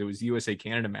Americas. It was the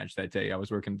USA-Canada match that day. I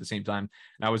was working at the same time,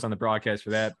 and I was on the broadcast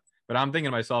for that. But I'm thinking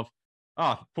to myself,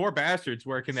 oh, poor bastards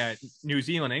working that New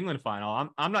Zealand-England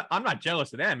final. I'm not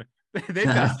jealous of them. They've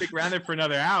got to stick around there for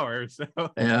another hour. So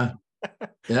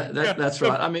that's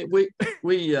right. I mean, we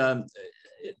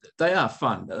they are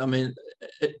fun. I mean,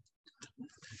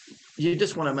 you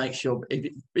just want to make sure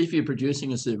if you're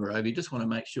producing a super over, you just want to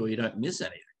make sure you don't miss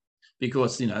anything,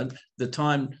 because the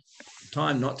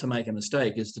time not to make a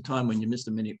mistake is the time when you missed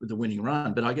a minute with the winning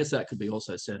run. But I guess that could be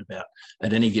also said about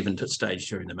at any given stage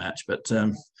during the match. But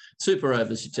super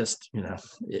overs, just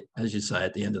as you say,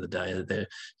 at the end of the day,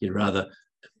 you'd rather,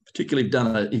 particularly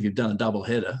if you've done a double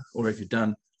header, or if you've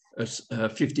done a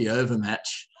 50 over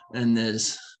match and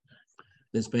there's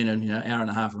been an hour and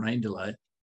a half rain delay,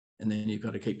 and then you've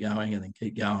got to keep going and then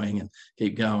keep going and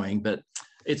keep going. But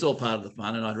it's all part of the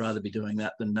fun, and I'd rather be doing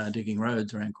that than digging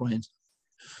roads around Queens.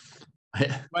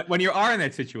 But when you are in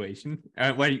that situation,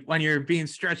 when you're being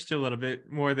stretched a little bit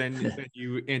more than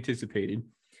you anticipated,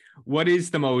 what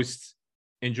is the most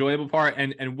enjoyable part,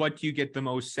 and what do you get the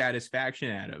most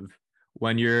satisfaction out of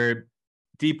when you're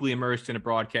deeply immersed in a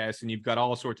broadcast and you've got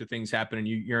all sorts of things happening?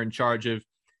 You're in charge of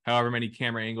however many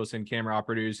camera angles and camera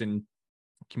operators and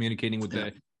communicating with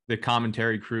the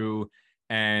commentary crew,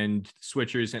 and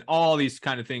switchers and all these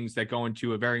kind of things that go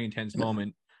into a very intense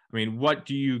moment. I mean, what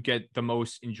do you get the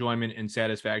most enjoyment and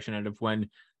satisfaction out of when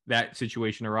that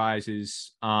situation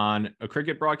arises on a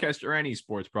cricket broadcast or any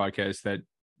sports broadcast that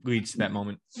leads to that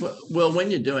moment? Well,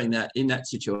 when you're doing that in that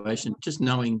situation, just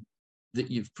knowing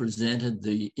that you've presented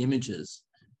the images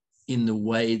in the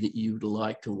way that you'd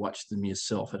like to watch them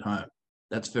yourself at home,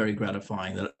 that's very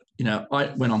gratifying. That, you know,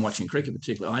 when I'm watching cricket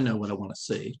particularly, I know what I want to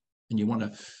see, and you want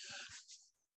to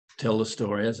tell the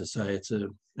story. As I say, it's the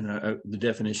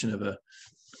definition of the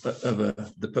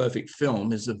perfect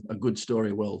film is a good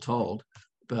story well told,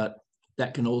 but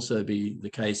that can also be the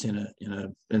case in a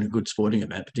good sporting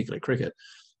event, particularly cricket.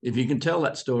 If you can tell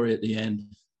that story at the end,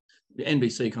 the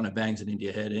NBC kind of bangs it into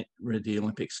your head. Read the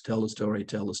Olympics, tell the story.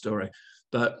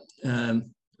 But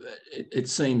it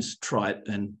seems trite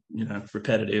and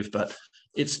repetitive, but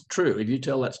it's true. If you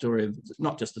tell that story of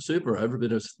not just the super over,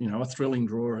 but as a thrilling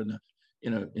draw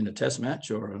in a test match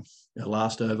or a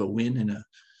last over win in a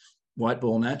white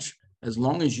ball match, as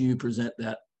long as you present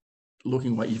that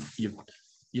looking what you've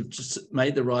just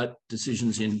made the right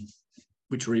decisions in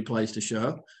which replays to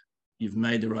show, you've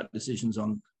made the right decisions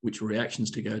on which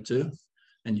reactions to go to,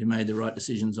 and you made the right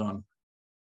decisions on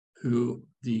who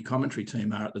the commentary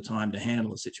team are at the time to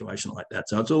handle a situation like that.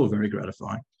 So it's all very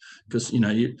gratifying because,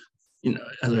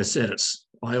 as I said,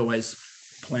 I always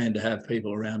plan to have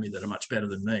people around me that are much better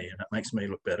than me, and it makes me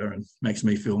look better and makes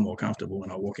me feel more comfortable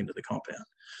when I walk into the compound.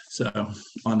 So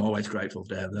I'm always grateful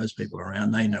to have those people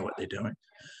around. They know what they're doing,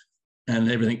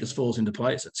 and everything just falls into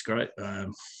place. It's great.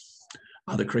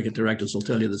 Other cricket directors will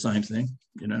tell you the same thing.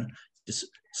 Just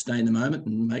stay in the moment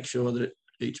and make sure that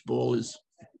each ball is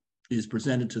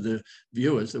presented to the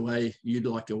viewers the way you'd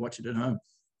like to watch it at home.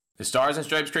 The Stars and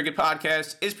Stripes Cricket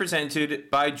Podcast is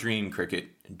presented by Dream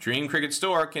Cricket. Dream Cricket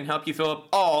Store can help you fill up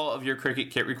all of your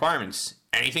cricket kit requirements.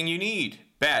 Anything you need: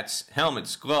 bats,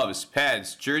 helmets, gloves,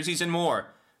 pads, jerseys, and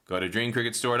more. Go to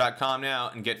dreamcricketstore.com now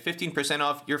and get 15%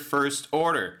 off your first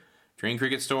order. Dream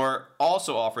Cricket Store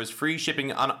also offers free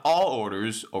shipping on all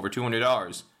orders over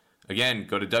 $200. Again,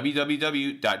 go to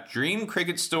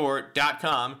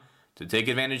www.dreamcricketstore.com to take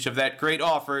advantage of that great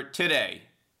offer today.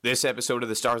 This episode of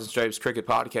the Stars and Stripes Cricket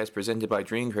Podcast, presented by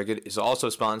Dream Cricket, is also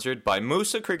sponsored by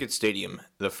Moosa Cricket Stadium,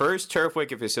 the first turf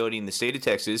wicket facility in the state of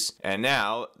Texas, and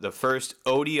now the first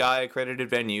ODI-accredited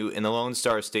venue in the Lone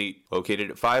Star State,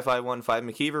 located at 5515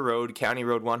 McKeever Road, County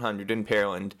Road 100 in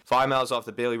Pearland, 5 miles off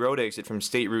the Bailey Road exit from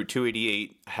State Route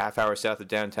 288, a half hour south of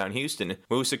downtown Houston.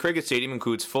 Moosa Cricket Stadium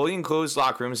includes fully enclosed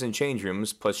locker rooms and change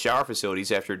rooms, plus shower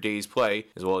facilities after a day's play,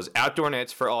 as well as outdoor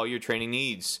nets for all your training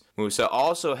needs. Moosa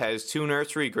also has 2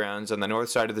 nursery grounds on the north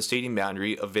side of the stadium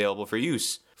boundary available for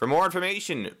use. For more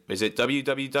information, visit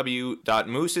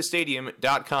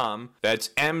www.moosastadium.com. That's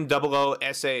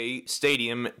MOOSA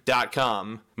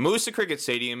Stadium.com. Moosa Cricket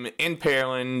Stadium in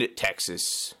Pearland,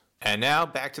 Texas. And now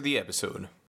back to the episode.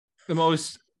 The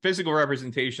most physical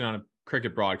representation on a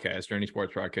cricket broadcast or any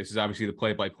sports broadcast is obviously the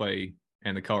play-by-play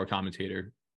and the color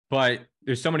commentator. But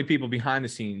there's so many people behind the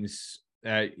scenes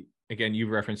that, again, you've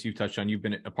touched on, you've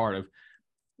been a part of.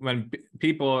 When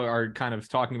people are kind of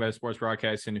talking about a sports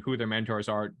broadcast and who their mentors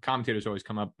are, commentators always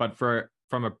come up. But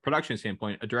from a production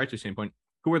standpoint, a director standpoint,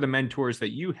 who are the mentors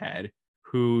that you had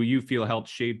who you feel helped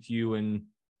shape you and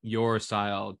your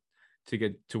style to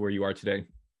get to where you are today?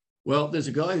 Well, there's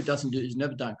a guy who's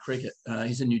never done cricket.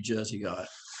 He's a New Jersey guy,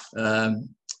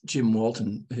 Jim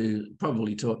Walton, who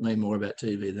probably taught me more about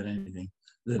TV than anything,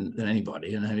 than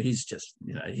anybody. And he's just,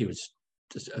 he was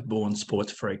just a born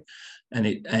sports freak,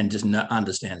 and just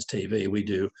understands TV.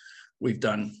 We've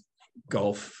done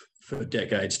golf for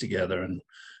decades together, and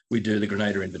we do the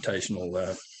Grenada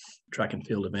Invitational track and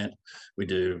field event. We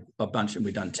do a bunch, and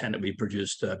we've done tennis. We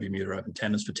produced Bermuda Open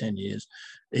tennis for 10 years.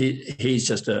 He's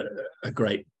just a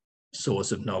great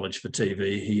source of knowledge for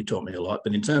TV. He taught me a lot.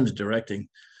 But in terms of directing,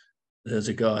 there's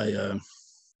a guy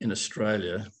in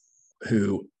Australia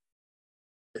who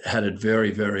had a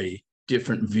very, very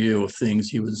different view of things.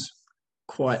 He was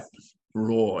quite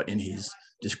raw in his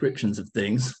descriptions of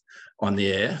things on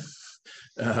the air,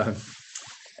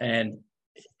 and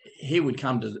he would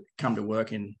come to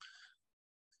work in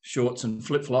shorts and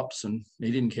flip-flops, and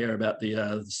he didn't care about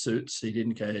the suits. He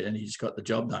didn't care, and he just got the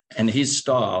job done. And his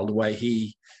style, the way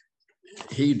he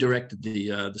directed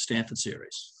the Stanford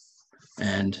series,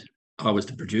 and I was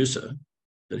the producer,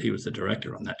 but he was the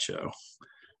director on that show,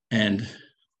 and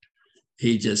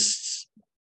he just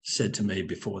said to me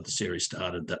before the series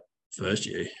started that first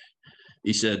year,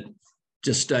 he said,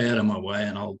 "Just stay out of my way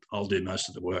and I'll do most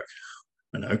of the work."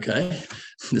 And okay,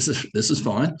 this is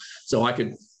fine. So I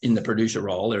could in the producer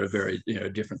role, there are very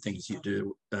different things you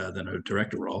do than a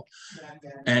director role.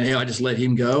 And I just let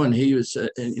him go, and he was,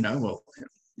 well,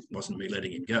 it wasn't me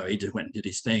letting him go. He just went and did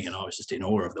his thing, and I was just in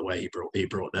awe of the way he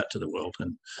brought that to the world.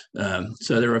 And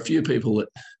so there are a few people that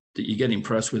you get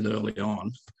impressed with early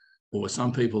on, or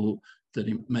some people that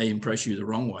may impress you the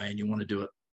wrong way, and you want to do it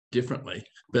differently.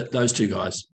 But those two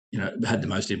guys, had the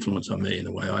most influence on me in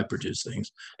the way I produce things.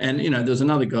 And there's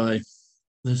another guy.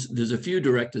 There's a few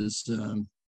directors.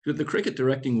 The cricket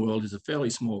directing world is a fairly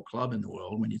small club in the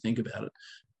world when you think about it.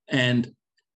 And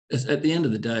at the end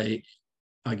of the day,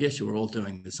 I guess you're all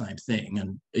doing the same thing,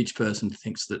 and each person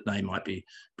thinks that they might be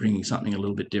bringing something a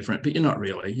little bit different, but you're not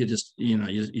really. You're just,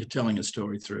 you're telling a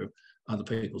story through other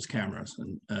people's cameras.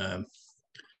 And,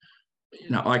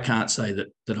 I can't say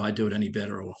that I do it any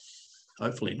better, or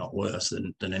hopefully not worse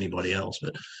than anybody else,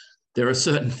 but there are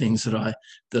certain things that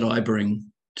I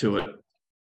bring to it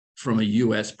from a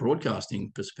US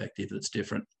broadcasting perspective that's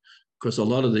different, because a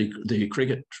lot of the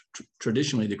cricket,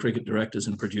 traditionally the cricket directors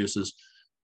and producers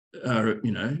are,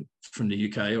 from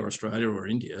the UK or Australia or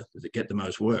India that get the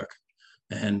most work.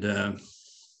 And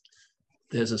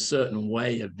there's a certain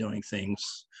way of doing things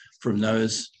from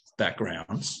those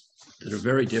backgrounds that are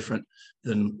very different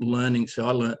than learning. So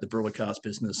I learned the broadcast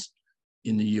business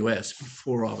in the US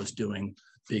before I was doing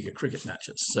bigger cricket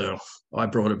matches. So I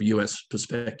brought a US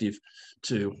perspective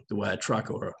to the way a truck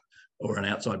or an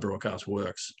outside broadcast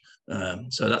works.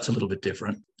 So that's a little bit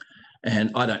different.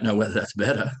 And I don't know whether that's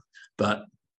better, but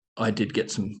I did get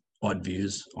some odd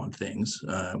views on things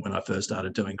when I first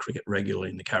started doing cricket regularly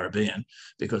in the Caribbean,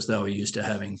 because they were used to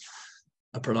having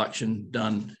a production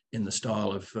done in the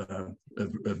style of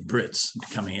Brits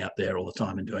coming out there all the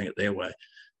time and doing it their way.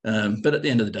 But at the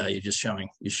end of the day, you're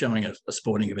showing a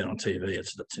sporting event on TV.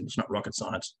 It's not rocket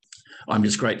science. I'm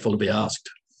just grateful to be asked.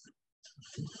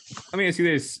 Let me ask you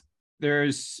this.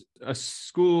 There's a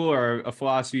school or a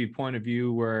philosophy point of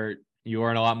view where you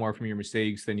learn a lot more from your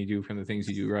mistakes than you do from the things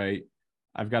you do right.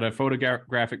 I've got a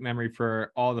photographic memory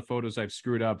for all the photos I've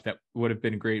screwed up that would have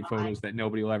been great photos that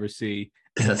nobody will ever see.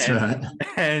 That's right.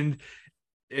 And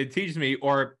it teaches me,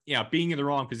 or, being in the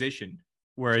wrong position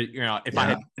where, if I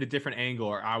had a different angle,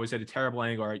 or I was at a terrible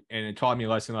angle, and it taught me a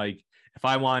lesson, like if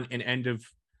I want an end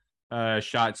of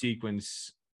shot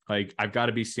sequence, like I've got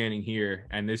to be standing here,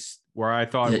 and this where I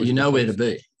thought was where to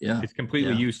be. Yeah. It's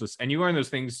completely useless. And you learn those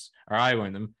things, or I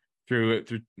learned them through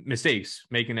mistakes,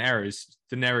 making errors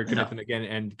to never commit them again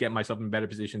and get myself in better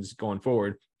positions going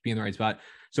forward, be in the right spot.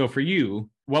 So for you,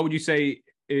 what would you say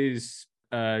is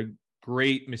a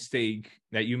great mistake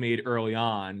that you made early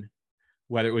on,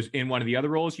 whether it was in one of the other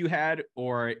roles you had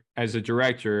or as a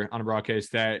director on a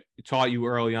broadcast, that taught you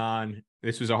early on,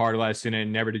 this was a hard lesson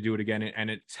and never to do it again, and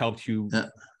it's helped you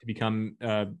to become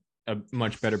a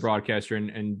much better broadcaster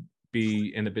and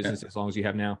be in the business as long as you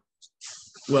have now?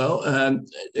 Well,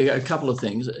 a couple of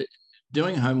things.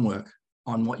 Doing homework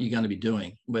on what you're going to be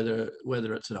doing, whether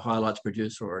it's a highlights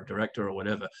producer or a director or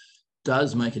whatever,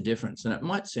 does make a difference. And it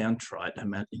might sound trite. I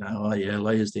mean,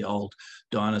 Leah's the old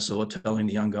dinosaur telling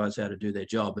the young guys how to do their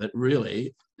job. But it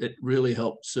really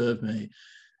helped serve me.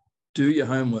 Do your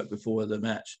homework before the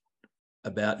match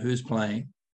about who's playing,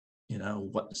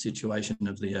 what the situation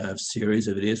of the series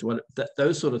of it is,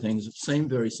 those sort of things seem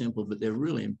very simple, but they're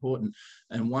really important.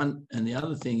 And the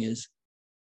other thing is,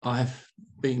 I've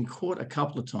been caught a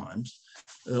couple of times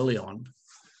early on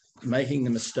making the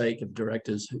mistake of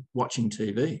directors watching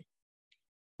TV.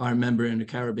 I remember in a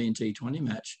Caribbean T20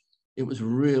 match, it was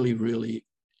really, really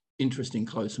interesting,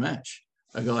 close match.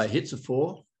 A guy hits a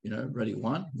 4, ready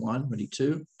 1, ready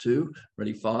 2,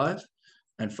 ready 5,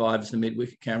 and 5 is the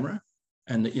mid-wicket camera.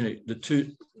 And the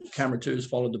two camera 2s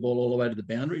followed the ball all the way to the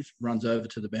boundaries, runs over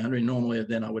to the boundary. Normally,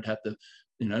 then I would have to,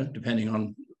 depending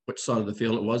on which side of the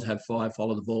field it was, have 5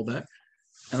 follow the ball back.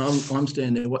 And I'm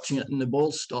standing there watching it, and the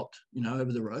ball stopped,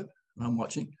 over the rope. And I'm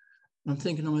watching. And I'm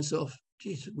thinking to myself,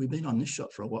 geez, we've been on this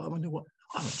shot for a while. I wonder what.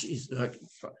 Oh, geez.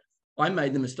 I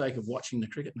made the mistake of watching the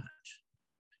cricket match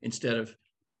instead of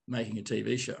making a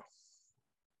TV show.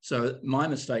 So my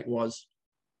mistake was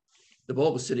the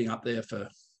ball was sitting up there for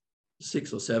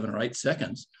 6 or 7 or 8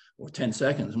 seconds or 10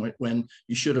 seconds when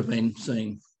you should have been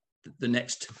seeing the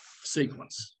next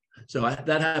sequence. So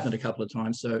that happened a couple of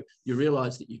times. So you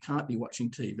realize that you can't be watching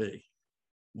TV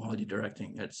while you're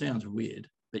directing. It sounds weird,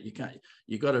 but you can't.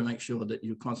 You've got to make sure that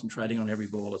you're concentrating on every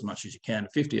ball as much as you can.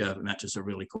 50-over matches are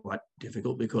really quite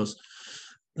difficult because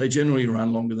they generally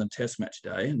run longer than Test match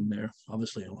day, and they're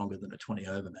obviously longer than a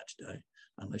 20-over match day,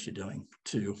 unless you're doing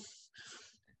two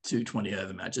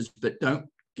 20-over matches. But don't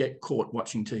get caught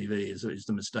watching TV is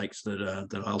the mistakes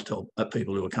that I'll tell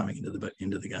people who are coming into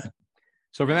the game.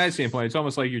 So from that standpoint, it's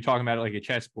almost like you're talking about it like a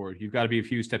chessboard. You've got to be a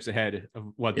few steps ahead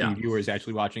of what the viewer is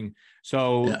actually watching.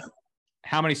 So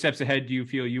how many steps ahead do you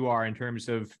feel you are in terms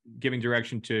of giving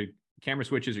direction to camera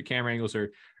switches or camera angles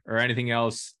or anything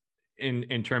else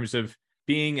in terms of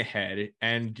being ahead?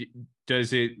 And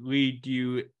does it lead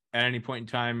you at any point in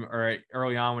time or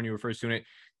early on when you were first doing it,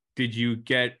 did you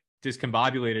get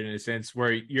discombobulated in a sense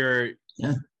where your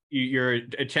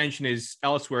attention is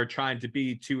elsewhere, trying to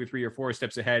be 2 or 3 or 4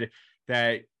 steps ahead,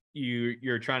 that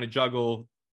you're trying to juggle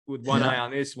with one eye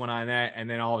on this, one eye on that, and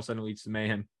then all of a sudden it leads to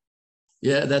mayhem?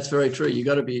 Yeah, that's very true. You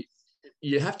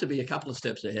have to be a couple of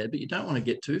steps ahead, but you don't want to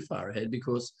get too far ahead,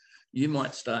 because you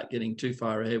might start getting too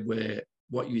far ahead where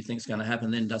what you think is going to happen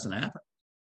then doesn't happen.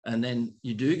 And then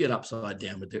you do get upside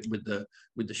down with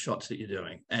the shots that you're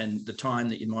doing and the time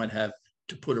that you might have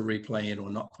to put a replay in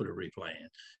or not put a replay in.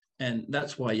 And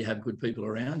that's why you have good people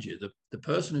around you. The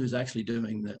person who's actually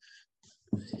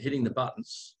hitting the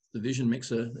buttons, the vision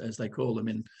mixer, as they call them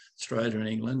in Australia and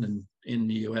England, and in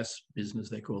the US business,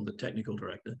 they call the technical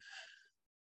director,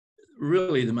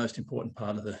 really the most important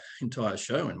part of the entire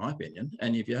show, in my opinion.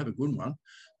 And if you have a good one,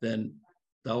 then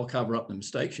they'll cover up the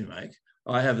mistakes you make.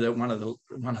 I have one of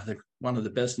the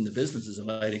best in the business is a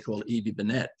lady called Evie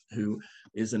Burnett, who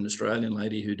is an Australian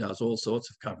lady who does all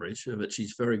sorts of coverage, but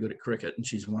she's very good at cricket, and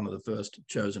she's one of the first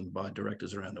chosen by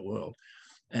directors around the world.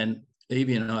 And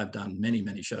Evie and I have done many,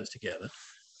 many shows together,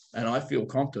 and I feel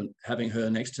confident having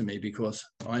her next to me, because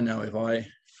I know if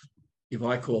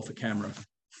I call for camera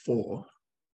 4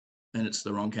 and it's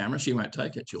the wrong camera, she won't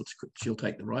take it. She'll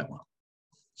take the right one.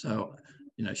 So,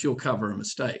 she'll cover a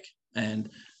mistake.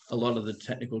 And a lot of the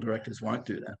technical directors won't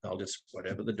do that. They'll just,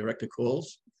 whatever the director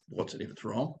calls, what's it if it's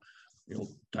wrong? He'll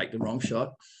take the wrong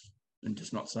shot and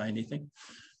just not say anything.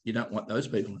 You don't want those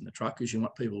people in the truck, because you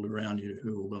want people around you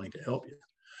who are willing to help you.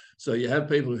 So you have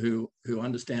people who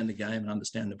understand the game and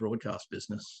understand the broadcast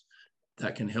business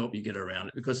that can help you get around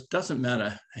it, because it doesn't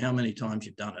matter how many times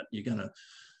you've done it,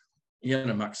 you're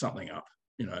gonna muck something up.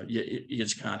 You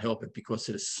just can't help it, because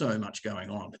there's so much going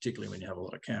on, particularly when you have a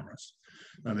lot of cameras.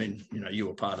 I mean, you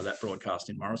were part of that broadcast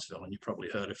in Morrisville, and you probably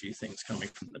heard a few things coming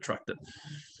from the truck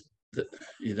that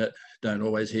you don't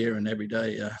always hear in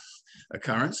everyday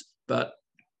occurrence. But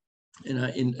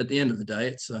at the end of the day,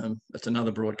 it's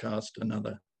another broadcast,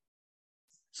 another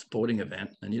sporting event,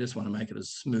 and you just want to make it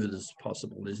as smooth as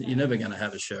possible. You're never going to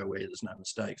have a show where there's no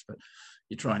mistakes, but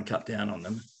you try and cut down on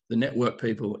them. The network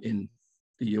people in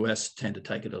the US tend to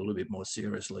take it a little bit more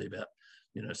seriously about,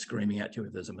 screaming at you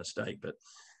if there's a mistake. But,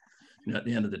 at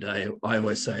the end of the day, I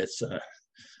always say it's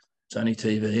only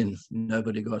TV and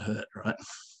nobody got hurt, right?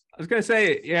 I was going to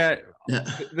say,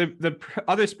 the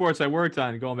other sports I worked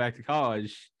on going back to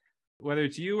college, whether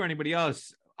it's you or anybody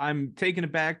else, I'm taken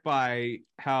aback by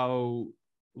how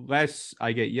less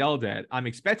I get yelled at. I'm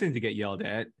expecting to get yelled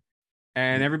at,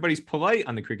 and everybody's polite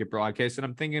on the cricket broadcast. And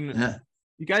I'm thinking,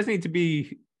 you guys need to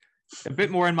be a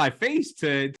bit more in my face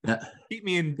to keep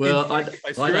me in. Well, I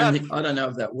don't know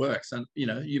if that works. And,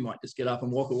 you might just get up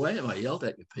and walk away if I yelled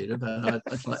at you, Peter. But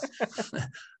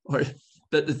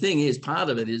but the thing is, part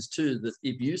of it is too, that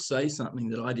if you say something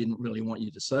that I didn't really want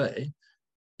you to say,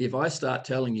 if I start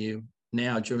telling you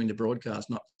now during the broadcast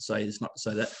not to say this, not to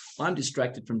say that, I'm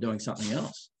distracted from doing something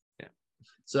else. Yeah.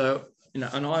 So, and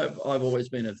I've always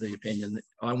been of the opinion that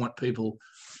I want people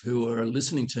who are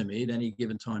listening to me at any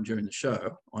given time during the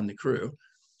show on the crew,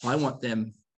 I want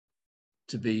them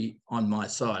to be on my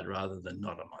side rather than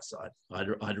not on my side.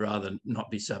 I'd rather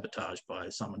not be sabotaged by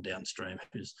someone downstream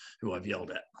who I've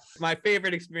yelled at. My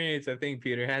favorite experience, I think,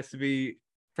 Peter, has to be,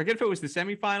 forget if it was the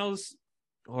semifinals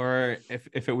or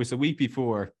if it was the week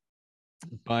before,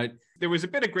 but there was a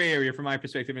bit of gray area from my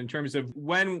perspective in terms of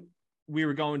when we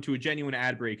were going to a genuine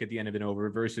ad break at the end of an over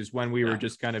versus when we were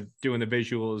just kind of doing the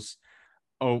visuals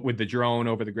with the drone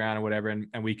over the ground or whatever,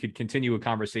 and we could continue a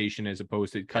conversation as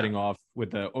opposed to cutting off with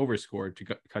the overscore to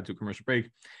cut to a commercial break.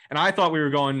 And I thought we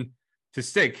were going to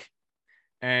stick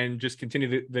and just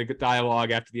continue the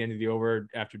dialogue after the end of the over,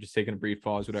 after just taking a brief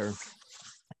pause, whatever.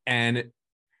 And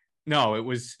no, it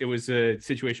was a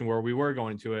situation where we were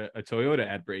going to a Toyota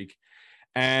ad break.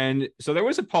 And so there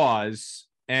was a pause,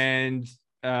 and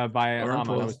by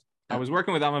Aman, I was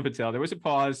working with Aman Patel. There was a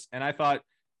pause, and I thought,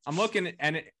 I'm looking,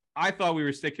 and I thought we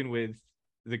were sticking with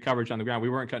the coverage on the ground. We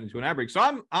weren't cutting into an ad break.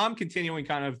 So I'm continuing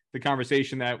kind of the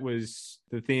conversation that was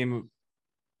the theme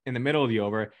in the middle of the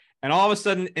over. And all of a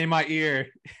sudden in my ear,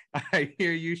 I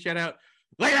hear you shout out,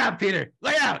 "Lay out, Peter,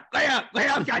 lay out, lay out, lay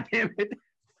out, God damn it."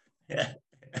 Yeah.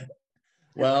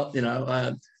 Well,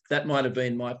 that might have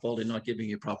been my fault in not giving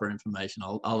you proper information.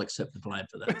 I'll accept the blame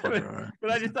for that.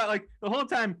 But I just thought, like, the whole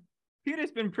time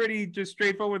Peter's been pretty just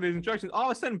straightforward with his instructions.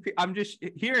 All of a sudden, I'm just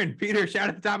hearing Peter shout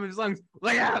at the top of his lungs,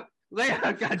 lay out,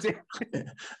 goddamn.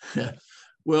 Yeah.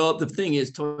 Well, the thing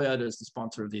is, Toyota is the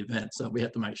sponsor of the event, so we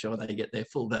have to make sure they get their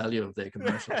full value of their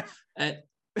commercial.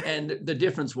 And the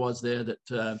difference was there that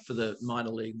for the minor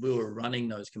league, we were running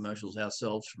those commercials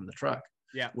ourselves from the truck.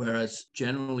 Yeah. Whereas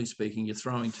generally speaking, you're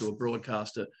throwing to a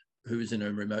broadcaster who's in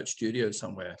a remote studio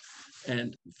somewhere.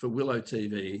 And for Willow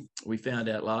TV, we found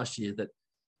out last year that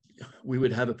we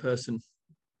would have a person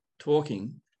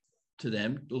talking to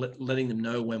them, letting them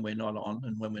know when we're not on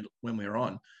and when we're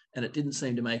on. And it didn't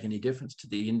seem to make any difference to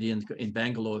the Indians in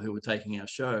Bangalore who were taking our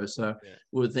show. So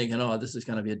we were thinking, oh, this is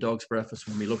going to be a dog's breakfast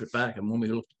when we look it back. And when we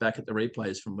looked back at the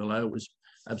replays from Willow, it was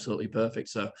absolutely perfect.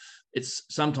 So it's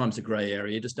sometimes a gray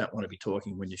area. You just don't want to be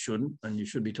talking when you shouldn't, and you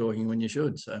should be talking when you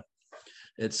should. So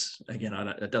it's, again,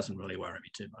 it doesn't really worry me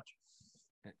too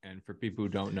much. And for people who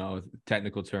don't know, the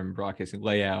technical term broadcasting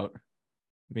layout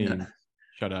means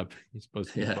shut up. You're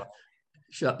supposed to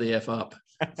shut the F up.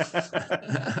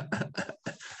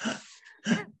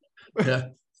 Yeah.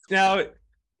 Now,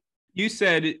 you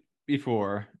said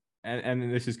before,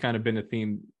 and this has kind of been a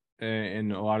theme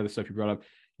in a lot of the stuff you brought up,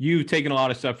 you've taken a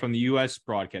lot of stuff from the U.S.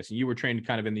 broadcasting. You were trained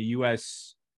kind of in the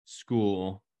U.S.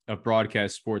 school of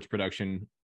broadcast sports production,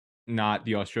 not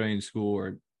the Australian school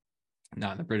or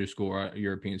not the British school or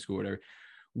European school, or whatever.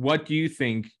 What do you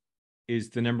think is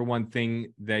the number one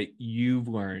thing that you've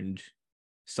learned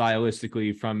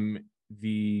stylistically from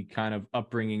the kind of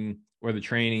upbringing or the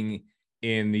training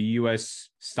in the U.S.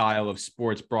 style of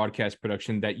sports broadcast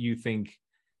production that you think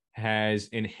has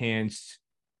enhanced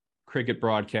cricket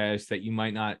broadcast that you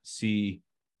might not see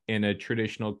in a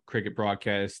traditional cricket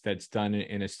broadcast that's done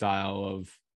in a style of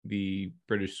the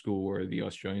British school or the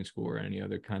Australian school or any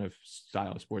other kind of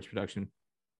style of sports production?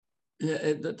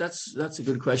 Yeah, that's a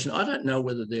good question. I don't know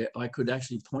whether I could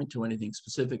actually point to anything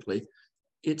specifically.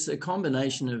 It's a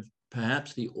combination of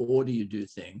perhaps the order you do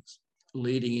things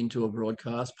leading into a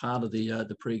broadcast, part of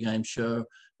the pre-game show.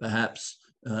 Perhaps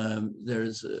there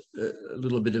is a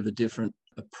little bit of a different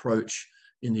approach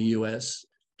in the US.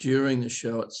 During the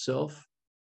show itself,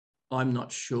 I'm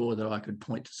not sure that I could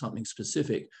point to something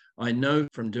specific. I know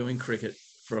from doing cricket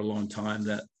for a long time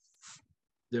that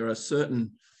there are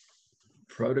certain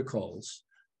protocols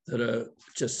that are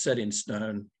just set in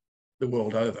stone the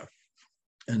world over.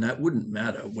 And that wouldn't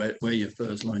matter where you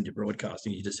first learned your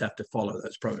broadcasting. You just have to follow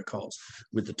those protocols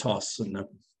with the toss and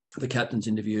the captain's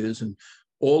interviews and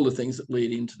all the things that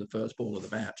lead into the first ball of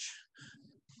the match.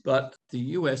 But the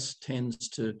US tends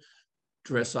to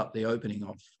dress up the opening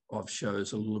of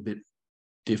shows a little bit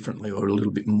differently, or a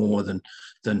little bit more than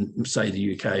say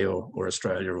the UK or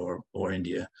Australia or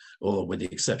India, or with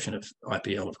the exception of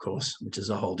IPL, of course, which is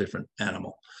a whole different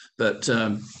animal. But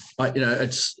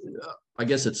I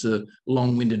guess it's a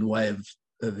long-winded way of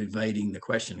evading the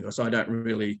question, because I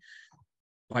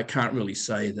can't really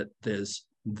say that there's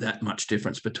that much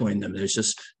difference between them. There's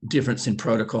just difference in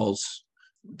protocols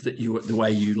that the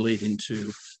way you lead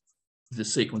into the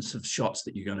sequence of shots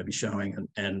that you're going to be showing,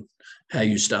 and how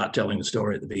you start telling the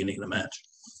story at the beginning of the match.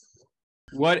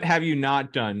 What have you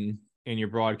not done in your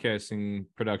broadcasting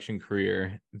production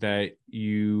career that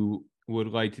you would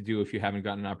like to do if you haven't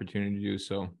gotten an opportunity to do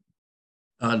so?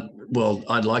 Well,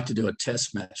 I'd like to do a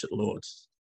test match at Lords.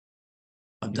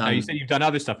 You said you've done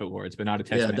other stuff at Lords, but not a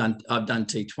test match. I've done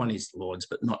T20s at Lords,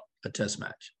 but not a test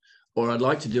match. Or I'd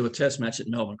like to do a test match at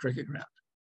Melbourne Cricket Ground.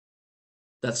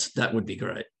 That would be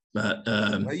great. But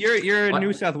you're a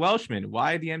New South Welshman.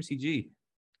 Why the MCG?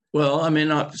 Well, I mean,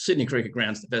 Sydney Cricket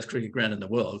Ground's the best cricket ground in the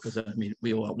world, because I mean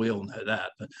we all know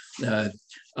that. But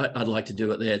I'd like to do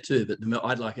it there too. But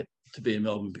I'd like it to be in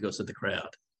Melbourne because of the crowd.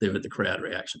 There with the crowd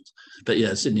reactions. But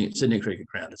yeah, Sydney Cricket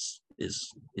Ground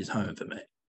is home for me.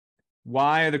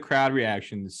 Why are the crowd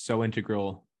reactions so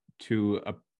integral to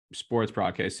a sports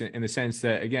broadcast? In the sense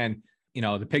that, again,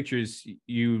 the pictures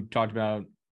you talked about,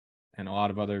 and a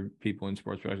lot of other people in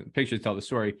sports production, pictures tell the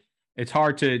story. It's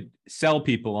hard to sell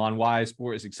people on why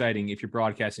sport is exciting if you're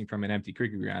broadcasting from an empty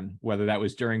cricket ground, whether that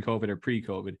was during COVID or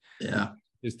pre-COVID. Yeah.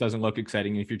 This doesn't look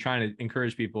exciting. And if you're trying to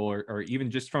encourage people, or even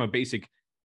just from a basic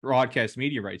broadcast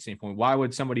media rights standpoint, why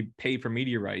would somebody pay for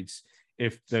media rights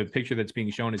if the picture that's being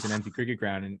shown is an empty cricket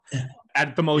ground? And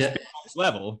at the most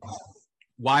level,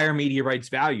 why are media rights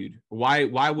valued? Why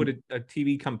would a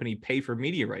TV company pay for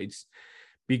media rights?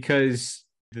 Because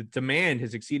the demand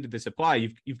has exceeded the supply.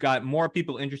 You've got more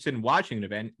people interested in watching an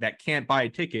event that can't buy a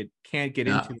ticket, can't get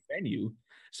into the venue.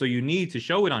 So you need to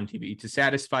show it on TV to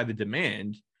satisfy the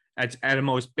demand at a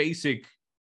most basic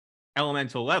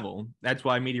elemental level. That's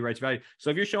why media rights value. So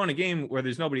if you're showing a game where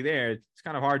there's nobody there, it's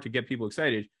kind of hard to get people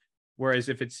excited. Whereas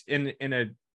if it's in a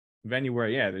venue where,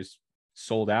 yeah, there's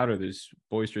sold out or there's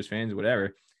boisterous fans or whatever,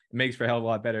 it makes for a hell of a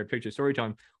lot better picture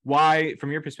storytelling. Why,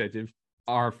 from your perspective,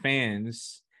 are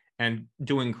fans and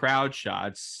doing crowd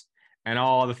shots and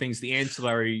all the things, the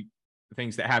ancillary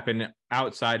things that happen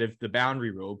outside of the boundary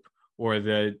rope or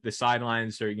the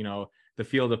sidelines or, you know, the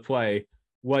field of play,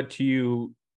 what to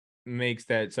you makes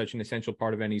that such an essential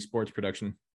part of any sports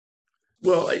production?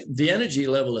 Well, the energy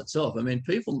level itself, I mean,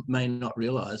 people may not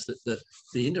realize that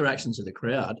the interactions of the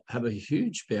crowd have a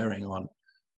huge bearing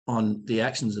on the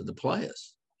actions of the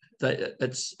players.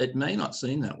 It may not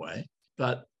seem that way,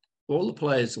 but all the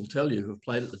players will tell you who have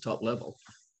played at the top level,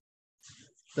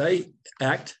 they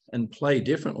act and play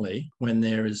differently when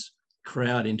there is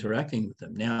crowd interacting with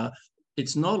them. Now,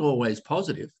 it's not always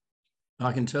positive.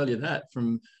 I can tell you that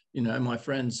from, you know, my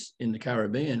friends in the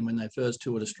Caribbean, when they first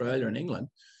toured Australia and England,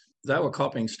 they were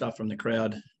copying stuff from the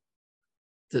crowd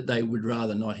that they would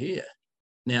rather not hear.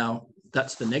 Now,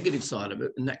 that's the negative side of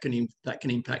it, and that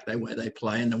can impact the way they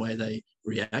play and the way they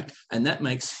react, and that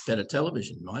makes better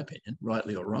television, in my opinion,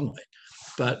 rightly or wrongly.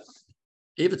 But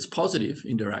if it's positive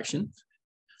interaction,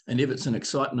 and if it's an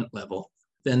excitement level,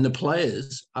 then the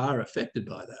players are affected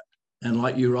by that. And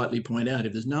like you rightly point out,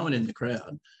 if there's no one in the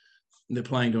crowd, they're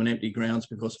playing to an empty grounds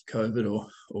because of COVID or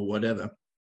whatever,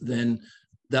 then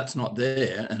that's not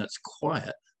there and it's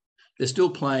quiet. They're still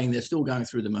playing, they're still going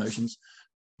through the motions.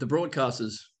 The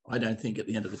broadcasters, I don't think at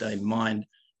the end of the day, mind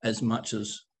as much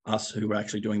as us who are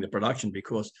actually doing the production,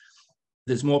 because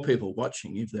there's more people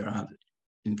watching if there aren't,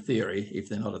 in theory, if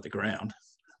they're not at the ground.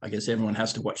 I guess everyone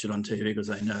has to watch it on TV because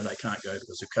they know they can't go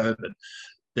because of COVID.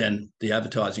 Then the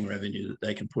advertising revenue that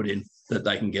they can put in, that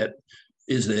they can get,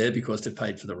 is there because they've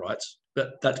paid for the rights.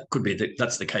 But that could be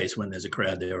that's the case when there's a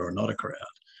crowd there or not a crowd.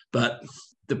 But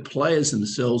the players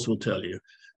themselves will tell you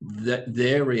that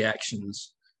their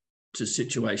reactions to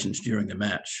situations during the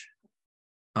match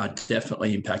are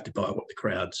definitely impacted by what the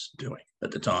crowd's doing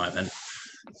at the time. And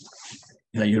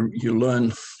you know, you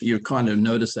learn, you kind of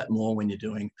notice that more when you're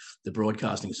doing the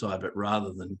broadcasting side of it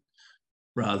rather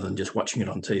than just watching it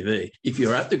on TV. If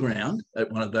you're at the ground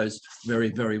at one of those very,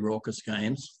 very raucous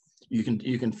games, you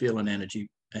can feel an energy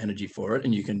for it,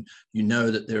 and you know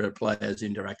that there are players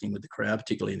interacting with the crowd,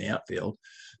 particularly in the outfield.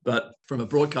 But from a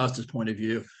broadcaster's point of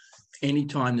view,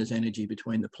 anytime there's energy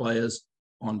between the players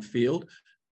on field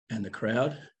and the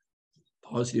crowd,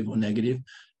 positive or negative,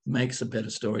 makes a better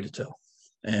story to tell.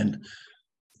 And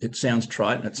it sounds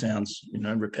trite and it sounds, you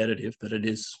know, repetitive, but it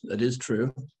is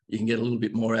true. You can get a little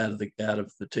bit more out of the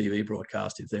TV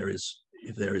broadcast if there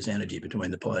is energy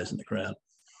between the players and the crowd.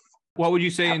 What would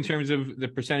you say in terms of the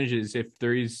percentages, if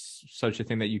there is such a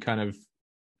thing that you kind of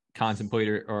contemplate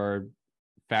or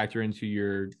factor into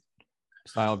your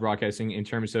style of broadcasting, in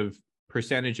terms of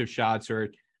percentage of shots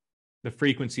or the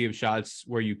frequency of shots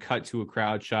where you cut to a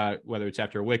crowd shot, whether it's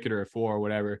after a wicket or a four or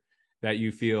whatever, that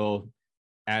you feel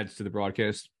adds to the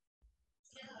broadcast?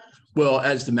 Well,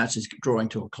 as the match is drawing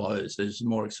to a close, there's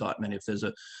more excitement.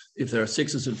 If there are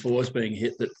sixes and fours being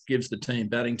hit that gives the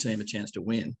batting team a chance to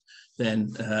win,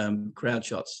 then crowd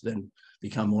shots then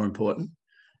become more important.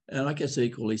 And I guess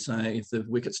equally saying, if the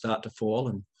wickets start to fall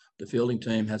and the fielding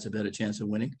team has a better chance of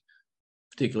winning,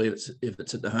 particularly if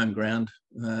it's at the home ground,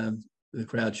 the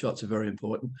crowd shots are very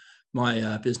important.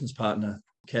 My business partner,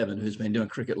 Kevin, who's been doing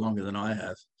cricket longer than I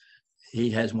have,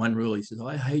 he has one rule. He says,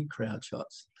 I hate crowd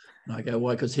shots. And I go,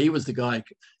 why? Because he was the guy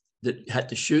that had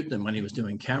to shoot them when he was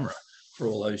doing camera for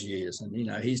all those years. And, you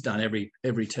know, he's done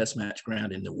every test match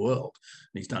ground in the world.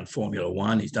 He's done Formula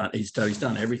One. He's done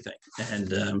everything.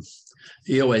 And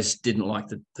he always didn't like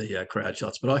the crowd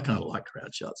shots, but I kind of like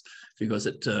crowd shots because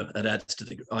it adds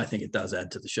to I think it does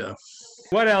add to the show.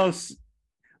 What else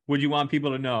would you want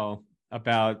people to know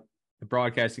about the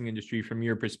broadcasting industry from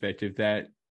your perspective that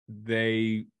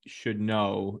they should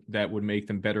know that would make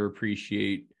them better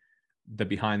appreciate the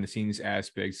behind the scenes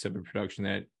aspects of a production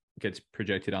that gets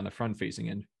projected on the front facing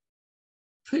end?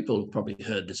 People have probably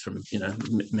heard this from, you know,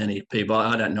 many people.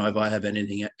 I don't know if I have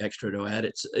anything extra to add.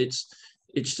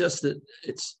 It's just that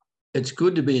it's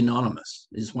good to be anonymous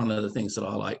is one of the things that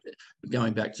I like,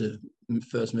 going back to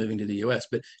first moving to the US.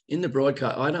 But in the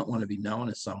broadcast, I don't want to be known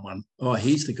as someone, oh,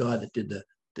 he's the guy that did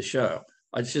the show.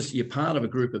 It's just, you're part of a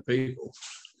group of people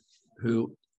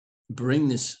who bring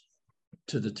this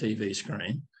to the TV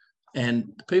screen,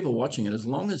 and the people watching it, as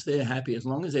long as they're happy, as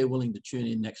long as they're willing to tune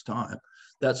in next time,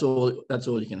 that's all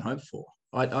you can hope for.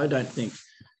 I don't think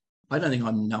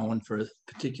I'm known for a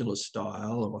particular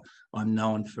style, or I'm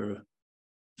known for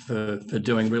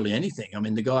doing really anything. I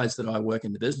mean, the guys that I work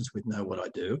in the business with know what I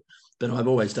do, but I've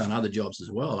always done other jobs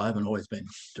as well. I haven't always been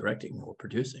directing or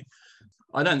producing.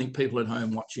 I don't think people at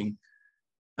home watching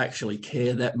actually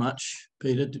care that much,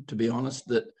 Peter, to be honest,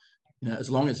 that, as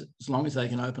long as they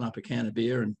can open up a can of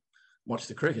beer and watch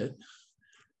the cricket,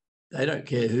 they don't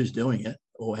care who's doing it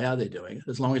or how they're doing it.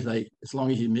 As long as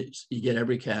you get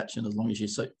every catch, and as long as you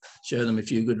show them a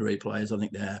few good replays, I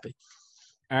think they're happy.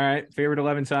 All right, favorite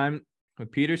 11 time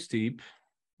with Peter Steep.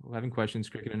 11 questions,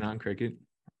 cricket and non-cricket.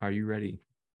 Are you ready?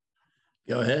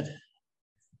 Go ahead.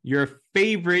 Your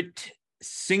favorite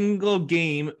single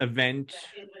game event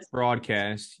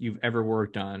broadcast you've ever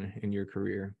worked on in your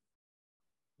career?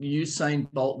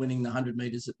 Usain Bolt winning the 100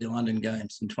 meters at the London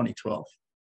Games in 2012.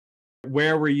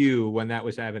 Where were you when that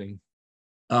was happening?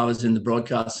 I was in the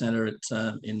broadcast centre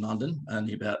in London,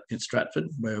 only about in Stratford,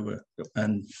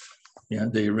 and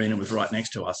the arena was right next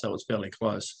to us, so it was fairly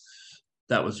close.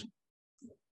 That was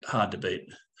hard to beat.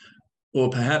 Or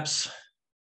perhaps,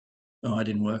 I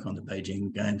didn't work on the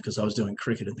Beijing game because I was doing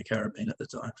cricket in the Caribbean at the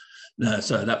time. No,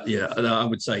 so I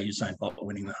would say Usain Bolt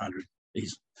winning the 100.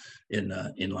 He's in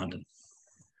London.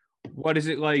 What is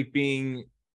it like being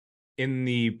in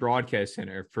the broadcast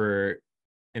center for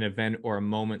an event or a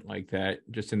moment like that,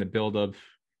 just in the build-up,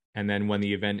 and then when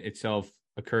the event itself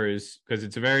occurs? Because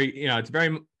it's a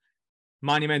very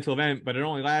monumental event, but it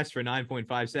only lasts for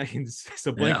 9.5 seconds.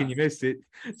 So blink and you missed it.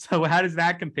 So how does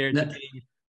that compare to being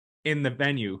in the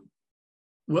venue?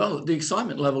 Well, the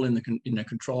excitement level in the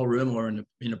control room or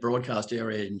in a broadcast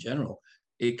area in general,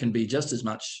 it can be just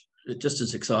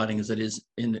as exciting as it is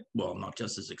not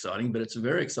just as exciting, but it's a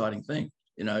very exciting thing.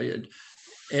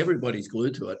 Everybody's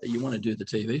glued to it. You want to do the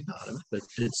TV part of it, but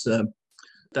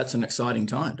that's an exciting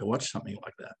time to watch something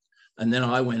like that. And then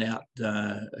I went out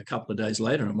a couple of days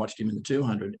later and watched him in the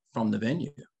 200 from the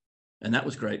venue. And that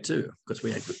was great too, because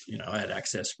we had, I had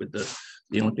access with the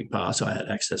Olympic pass. I had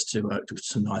access to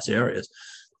some nice areas,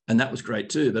 and that was great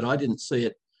too. But I didn't see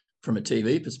it from a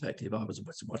TV perspective. I was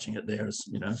watching it there as,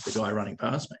 the guy running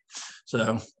past me.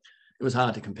 So it was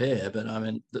hard to compare, but I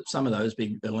mean, some of those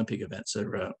big Olympic events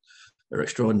are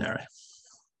extraordinary.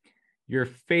 Your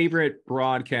favorite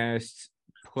broadcast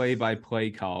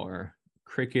play-by-play caller,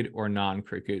 cricket or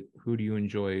non-cricket? Who do you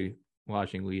enjoy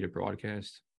watching lead a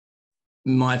broadcast?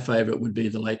 My favorite would be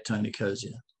the late Tony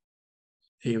Cozier.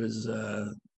 He was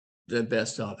the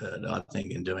best I've heard, I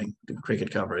think, in doing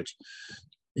cricket coverage.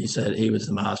 He said he was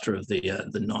the master of the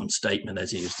non-statement,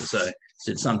 as he used to say. He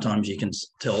said sometimes you can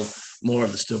tell more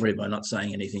of the story by not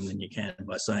saying anything than you can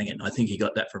by saying it. And I think he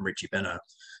got that from Richie Benaud.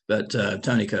 But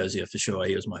Tony Cozier, for sure,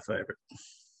 he was my favourite.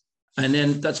 And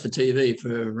then that's for TV.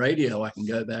 For radio, I can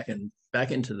go back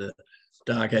into the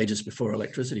dark ages before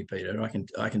electricity, Peter.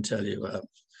 I can tell you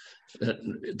that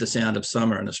the sound of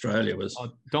summer in Australia was... Oh,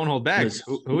 don't hold back.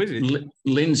 Who is it?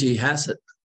 Lindsay Hassett,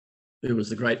 who was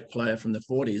the great player from the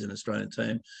 40s in Australian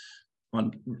team.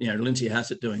 Lindsay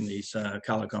Hassett doing these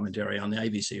colour commentary on the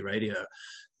ABC radio.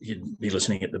 You'd be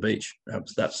listening at the beach.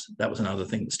 That was another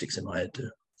thing that sticks in my head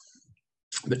too.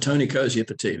 But Tony Cozier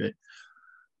for TV.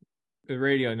 The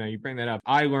radio, now you bring that up.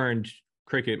 I learned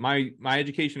cricket. My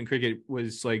education in cricket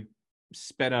was like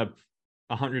sped up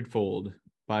 100-fold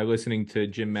by listening to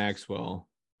Jim Maxwell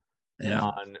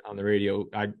on the radio.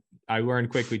 I learned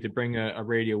quickly to bring a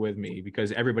radio with me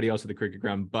because everybody else at the cricket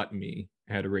ground but me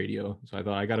had a radio. So I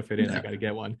thought, I got to fit in. I got to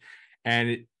get one.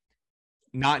 And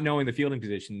not knowing the fielding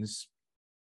positions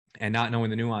and not knowing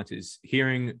the nuances,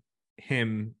 hearing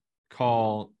him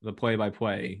call the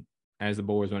play-by-play as the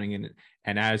ball was running in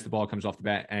and as the ball comes off the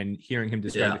bat and hearing him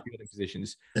describe the fielding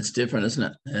positions. It's different, isn't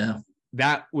it? Yeah.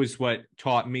 That was what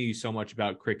taught me so much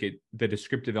about cricket, the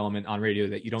descriptive element on radio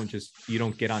that you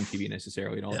don't get on TV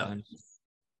necessarily at all times.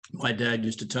 My dad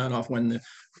used to turn off when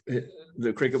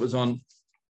the cricket was on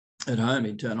at home.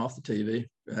 He'd turn off the TV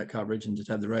coverage and just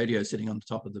have the radio sitting on the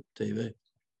top of the TV.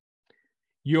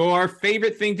 Your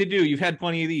favorite thing to do? You've had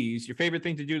plenty of these. Your favorite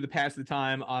thing to do to pass the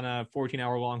time on a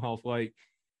 14-hour long-haul flight?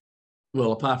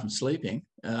 Well, apart from sleeping,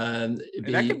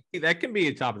 that can be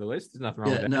at top of the list. There's nothing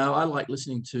wrong with that. No, I like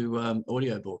listening to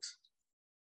audiobooks.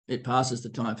 It passes the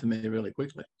time for me really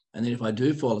quickly. And then if I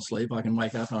do fall asleep, I can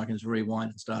wake up and I can just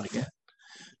rewind and start again.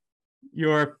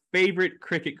 Your favorite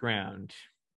cricket ground?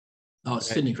 Oh,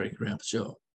 Sydney Cricket Ground for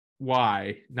sure.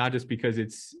 Why? Not just because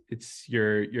it's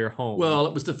your home. Well,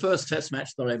 it was the first Test match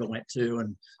that I ever went to,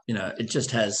 and it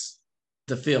just has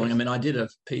the feeling. I mean, I did a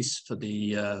piece for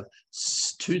the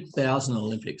 2000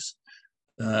 Olympics.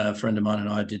 A friend of mine and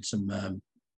I did some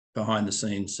behind the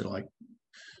scenes,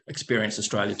 Experience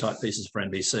Australia type pieces for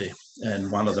NBC,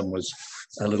 and one of them was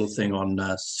a little thing on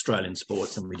Australian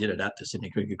sports, and we did it at the Sydney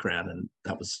Cricket Ground, and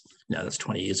that was that's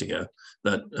 20 years ago,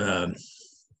 but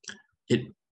it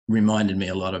reminded me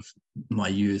a lot of my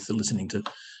youth, listening to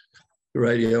the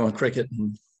radio on cricket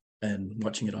and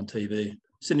watching it on TV.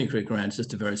 Sydney Cricket Ground is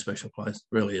just a very special place. It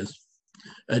really is.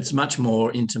 It's much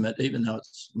more intimate, even though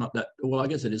it's not that. Well, I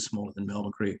guess it is smaller than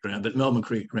Melbourne Cricket Ground, but Melbourne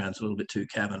Cricket Ground's a little bit too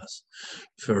cavernous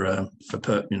for it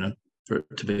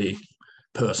to be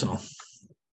personal.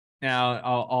 Now,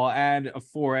 I'll add a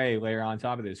 4A layer on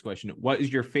top of this question. What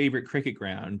is your favorite cricket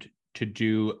ground to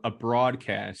do a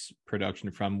broadcast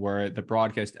production from, where the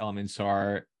broadcast elements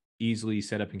are easily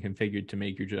set up and configured to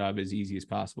make your job as easy as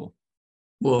possible?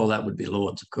 Well, that would be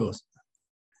Lord's, of course.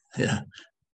 Yeah.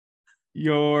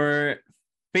 Your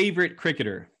favorite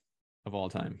cricketer of all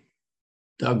time?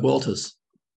 Doug Walters.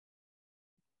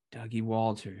 Dougie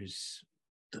Walters.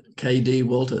 KD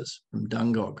Walters from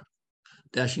Dungog.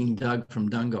 Dashing Doug from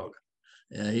Dungog.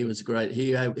 He was great.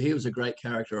 He was a great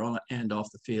character on and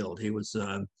off the field. He was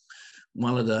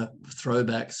one of the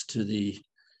throwbacks to the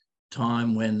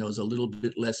time when there was a little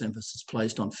bit less emphasis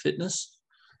placed on fitness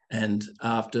and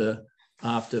after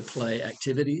play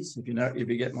activities. If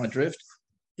you get my drift,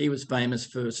 he was famous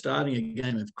for starting a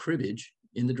game of cribbage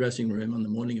in the dressing room on the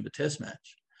morning of a test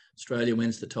match. Australia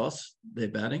wins the toss, they're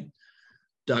batting.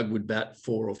 Doug would bat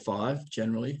 4 or 5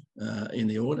 generally in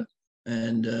the order.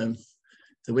 And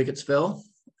the wickets fell.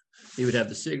 He would have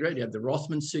the cigarette. He'd have the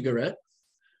Rothman cigarette.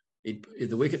 If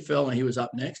the wicket fell and he was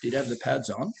up next, he'd have the pads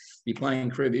on, be playing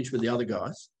cribbage with the other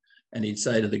guys. And he'd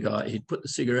say to the guy, he'd put the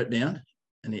cigarette down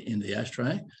in the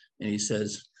ashtray, and he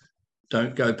says,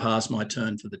 "Don't go past my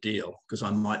turn for the deal, because I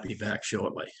might be back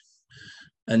shortly."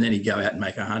 And then he'd go out and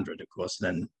make 100, of course.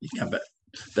 Then he'd come back.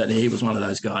 But he was one of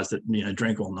those guys that,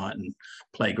 drink all night and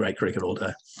play great cricket all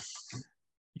day.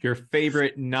 Your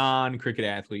favorite non-cricket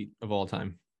athlete of all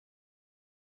time?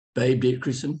 Babe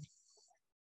Dickerson.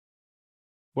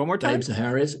 One more time. Babe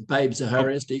Zaharias. Babe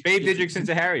Zaharias. Oh, Babe Dickerson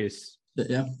Zaharias.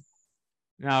 Yeah.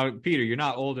 Now, Peter, you're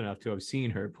not old enough to have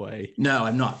seen her play. No,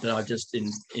 I'm not. But I've just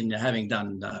in having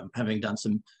done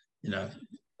some,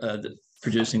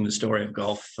 producing the Story of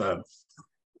Golf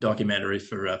documentary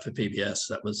for PBS.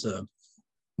 That was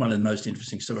one of the most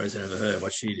interesting stories I ever heard.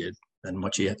 What she did and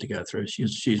what she had to go through.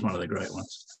 She's one of the great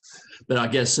ones. But I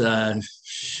guess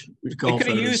golf.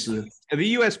 The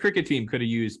U.S. cricket team could have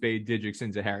used Babe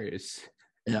Dickerson Zaharias.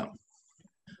 Yeah.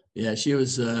 Yeah, she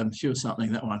was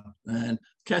something, that one. And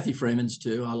Kathy Freeman's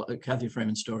too. Kathy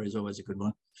Freeman's story is always a good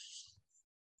one.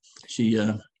 She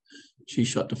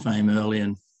shot to fame early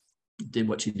and did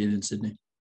what she did in Sydney.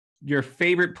 Your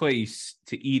favorite place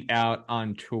to eat out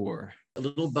on tour? A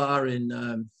little bar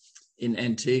in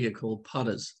Antigua called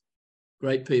Putters.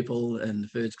 Great people, and the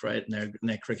food's great, and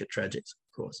they're cricket tragics,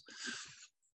 of course.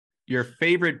 Your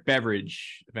favorite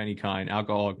beverage of any kind,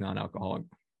 alcoholic, non-alcoholic?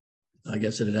 I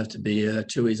guess it'd have to be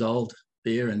Chewy's Old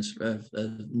beer and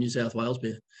New South Wales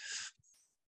beer.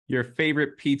 Your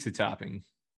favorite pizza topping?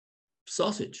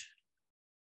 Sausage.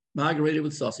 Margarita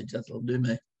with sausage. That'll do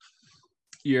me.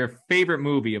 Your favorite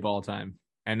movie of all time?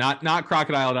 And not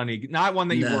Crocodile Dundee, not one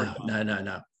that you've worked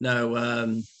on.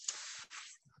 No.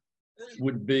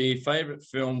 Favorite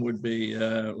film would be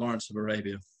Lawrence of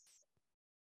Arabia.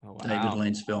 Oh, wow. David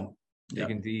Lean's film.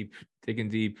 Digging deep.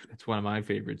 It's one of my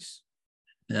favorites.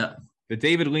 Yeah. The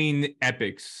David Lean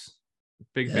epics.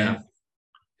 Big fan.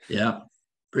 Yeah.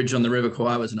 Bridge on the River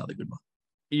Kwai was another good one.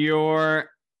 Your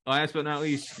last but not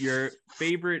least, your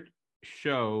favorite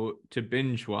show to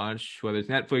binge watch, whether it's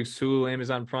Netflix, Hulu,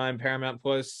 Amazon Prime, Paramount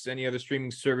Plus, any other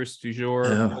streaming service du jour.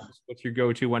 Yeah. What's your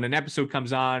go-to? When an episode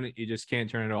comes on, you just can't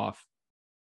turn it off.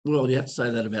 Well, you have to say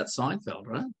that about Seinfeld,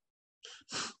 right?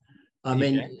 I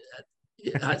mean,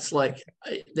 it's like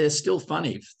they're still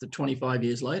funny 25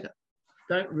 years later.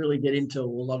 Don't really get into a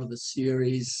lot of the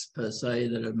series per se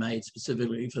that are made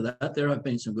specifically for that. There have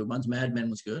been some good ones. Mad Men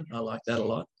was good. I like that a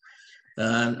lot.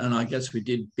 And I guess we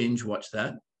did binge watch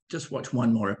that. Just watch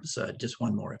one more episode.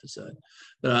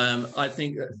 But I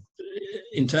think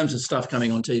in terms of stuff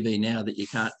coming on TV now that you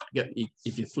can't get,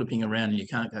 if you're flipping around and you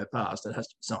can't go past, it has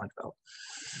to be Seinfeld.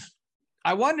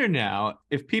 I wonder now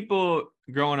if people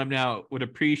growing up now would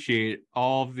appreciate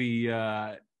all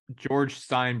the George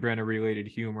Steinbrenner related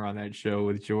humor on that show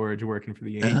with George working for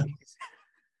the Yankees.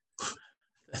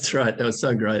 That's right. That was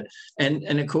so great.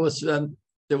 And of course,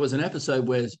 there was an episode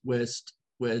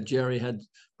where Jerry had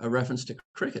a reference to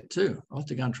cricket too. I'll have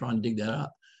to go and try and dig that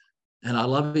up. And I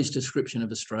love his description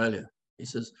of Australia. He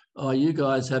says, "Oh, you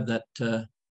guys have that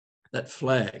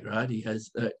flag, right?" He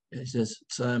says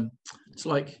it's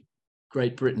like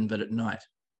Great Britain, but at night,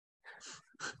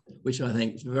 which I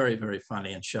think is very, very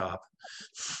funny and sharp.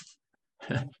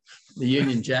 The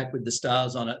Union Jack with the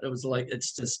stars on it. It was like,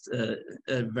 it's just a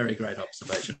very great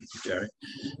observation, Jerry.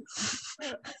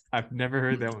 I've never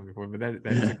heard that one before, but that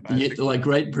is a classic. Like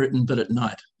Great Britain, but at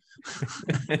night.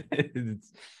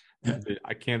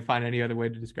 I can't find any other way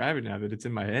to describe it now that it's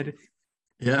in my head.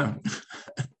 Yeah.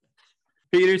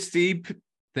 Peter Stiep,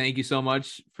 thank you so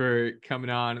much for coming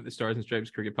on the Stars and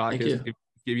Stripes Cricket Podcast.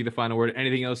 Give you the final word.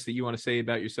 Anything else that you want to say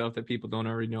about yourself that people don't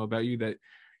already know about you that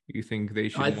you think they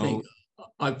should know? I think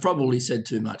I've probably said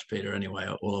too much, Peter, anyway,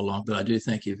 all along, but I do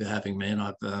thank you for having me. And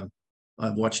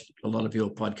I've watched a lot of your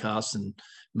podcasts, and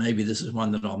maybe this is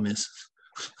one that I'll miss.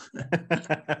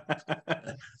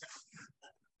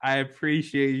 I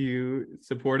appreciate you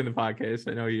supporting the podcast.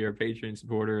 I know you're a Patreon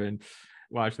supporter and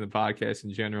watching the podcast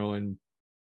in general and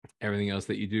everything else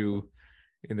that you do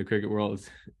in the cricket world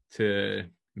to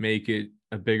make it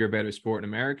a bigger, better sport in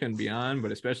America and beyond,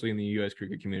 but especially in the U.S.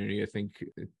 cricket community. I think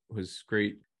it was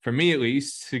great for me, at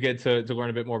least, to get to learn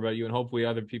a bit more about you, and hopefully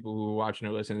other people who are watching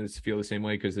or listening to this feel the same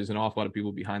way, because there's an awful lot of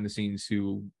people behind the scenes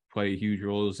who play huge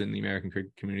roles in the American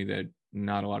cricket community that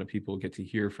not a lot of people get to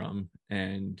hear from,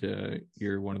 and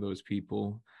you're one of those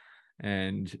people.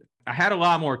 And I had a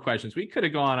lot more questions. We could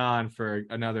have gone on for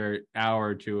another hour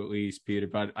or two at least, Peter,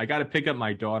 but I got to pick up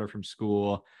my daughter from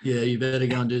school. Yeah, you better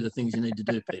go and do the things you need to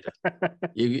do, Peter.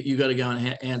 You got to go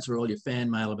and answer all your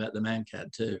fan mail about the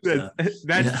Mancat too. So,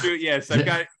 that's true. Yes, I've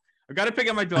got to pick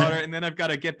up my daughter, and then I've got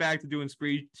to get back to doing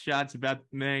screenshots about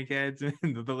the Mancats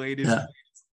and the latest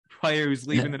player who's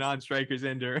leaving the non-strikers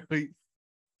end early.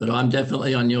 But I'm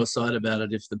definitely on your side about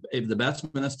it. If the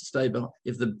batsman has to stay behind,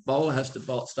 if the bowler has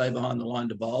to stay behind the line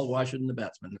to bowl, why shouldn't the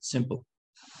batsman? It's simple.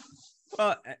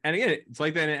 Well, and again, it's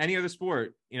like that in any other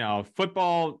sport.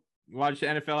 Football, watch the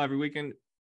NFL every weekend,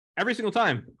 every single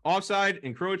time. Offside,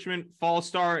 encroachment, false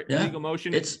start, illegal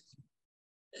motion.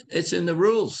 It's in the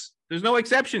rules. There's no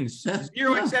exceptions.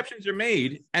 Zero exceptions are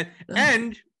made,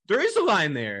 and there is a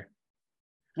line there.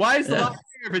 Why is the line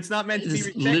there if it's not meant to be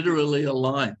rejected? Literally a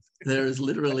line. There is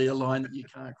literally a line that you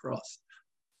can't cross.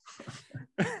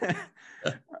 All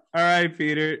right,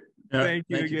 Peter. Thank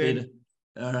you again. Peter.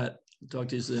 All right. Talk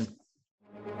to you soon.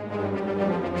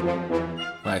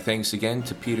 My thanks again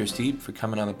to Peter Stiep for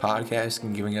coming on the podcast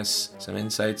and giving us some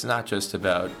insights, not just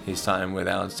about his time with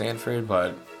Allen Stanford,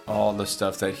 but all the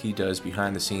stuff that he does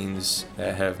behind the scenes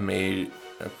that have made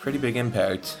a pretty big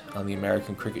impact on the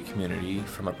American cricket community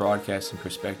from a broadcasting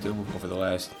perspective over the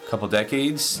last couple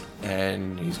decades,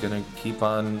 and he's going to keep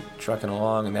on trucking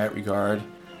along in that regard. I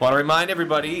want to remind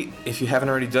everybody, if you haven't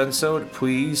already done so, to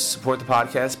please support the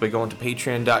podcast by going to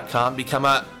patreon.com. Become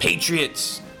a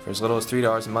Patriot. For as little as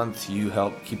 $3 a month, you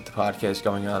help keep the podcast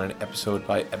going on an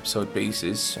episode-by-episode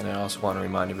basis. And I also want to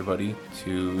remind everybody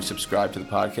to subscribe to the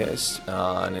podcast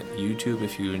on YouTube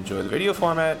if you enjoy the video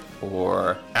format,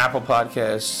 or Apple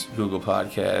Podcasts, Google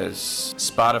Podcasts,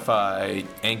 Spotify,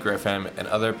 Anchor FM, and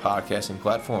other podcasting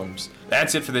platforms.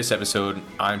 That's it for this episode.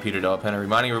 I'm Peter Della Penna,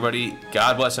 reminding everybody,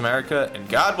 God bless America, and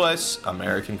God bless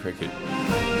American cricket.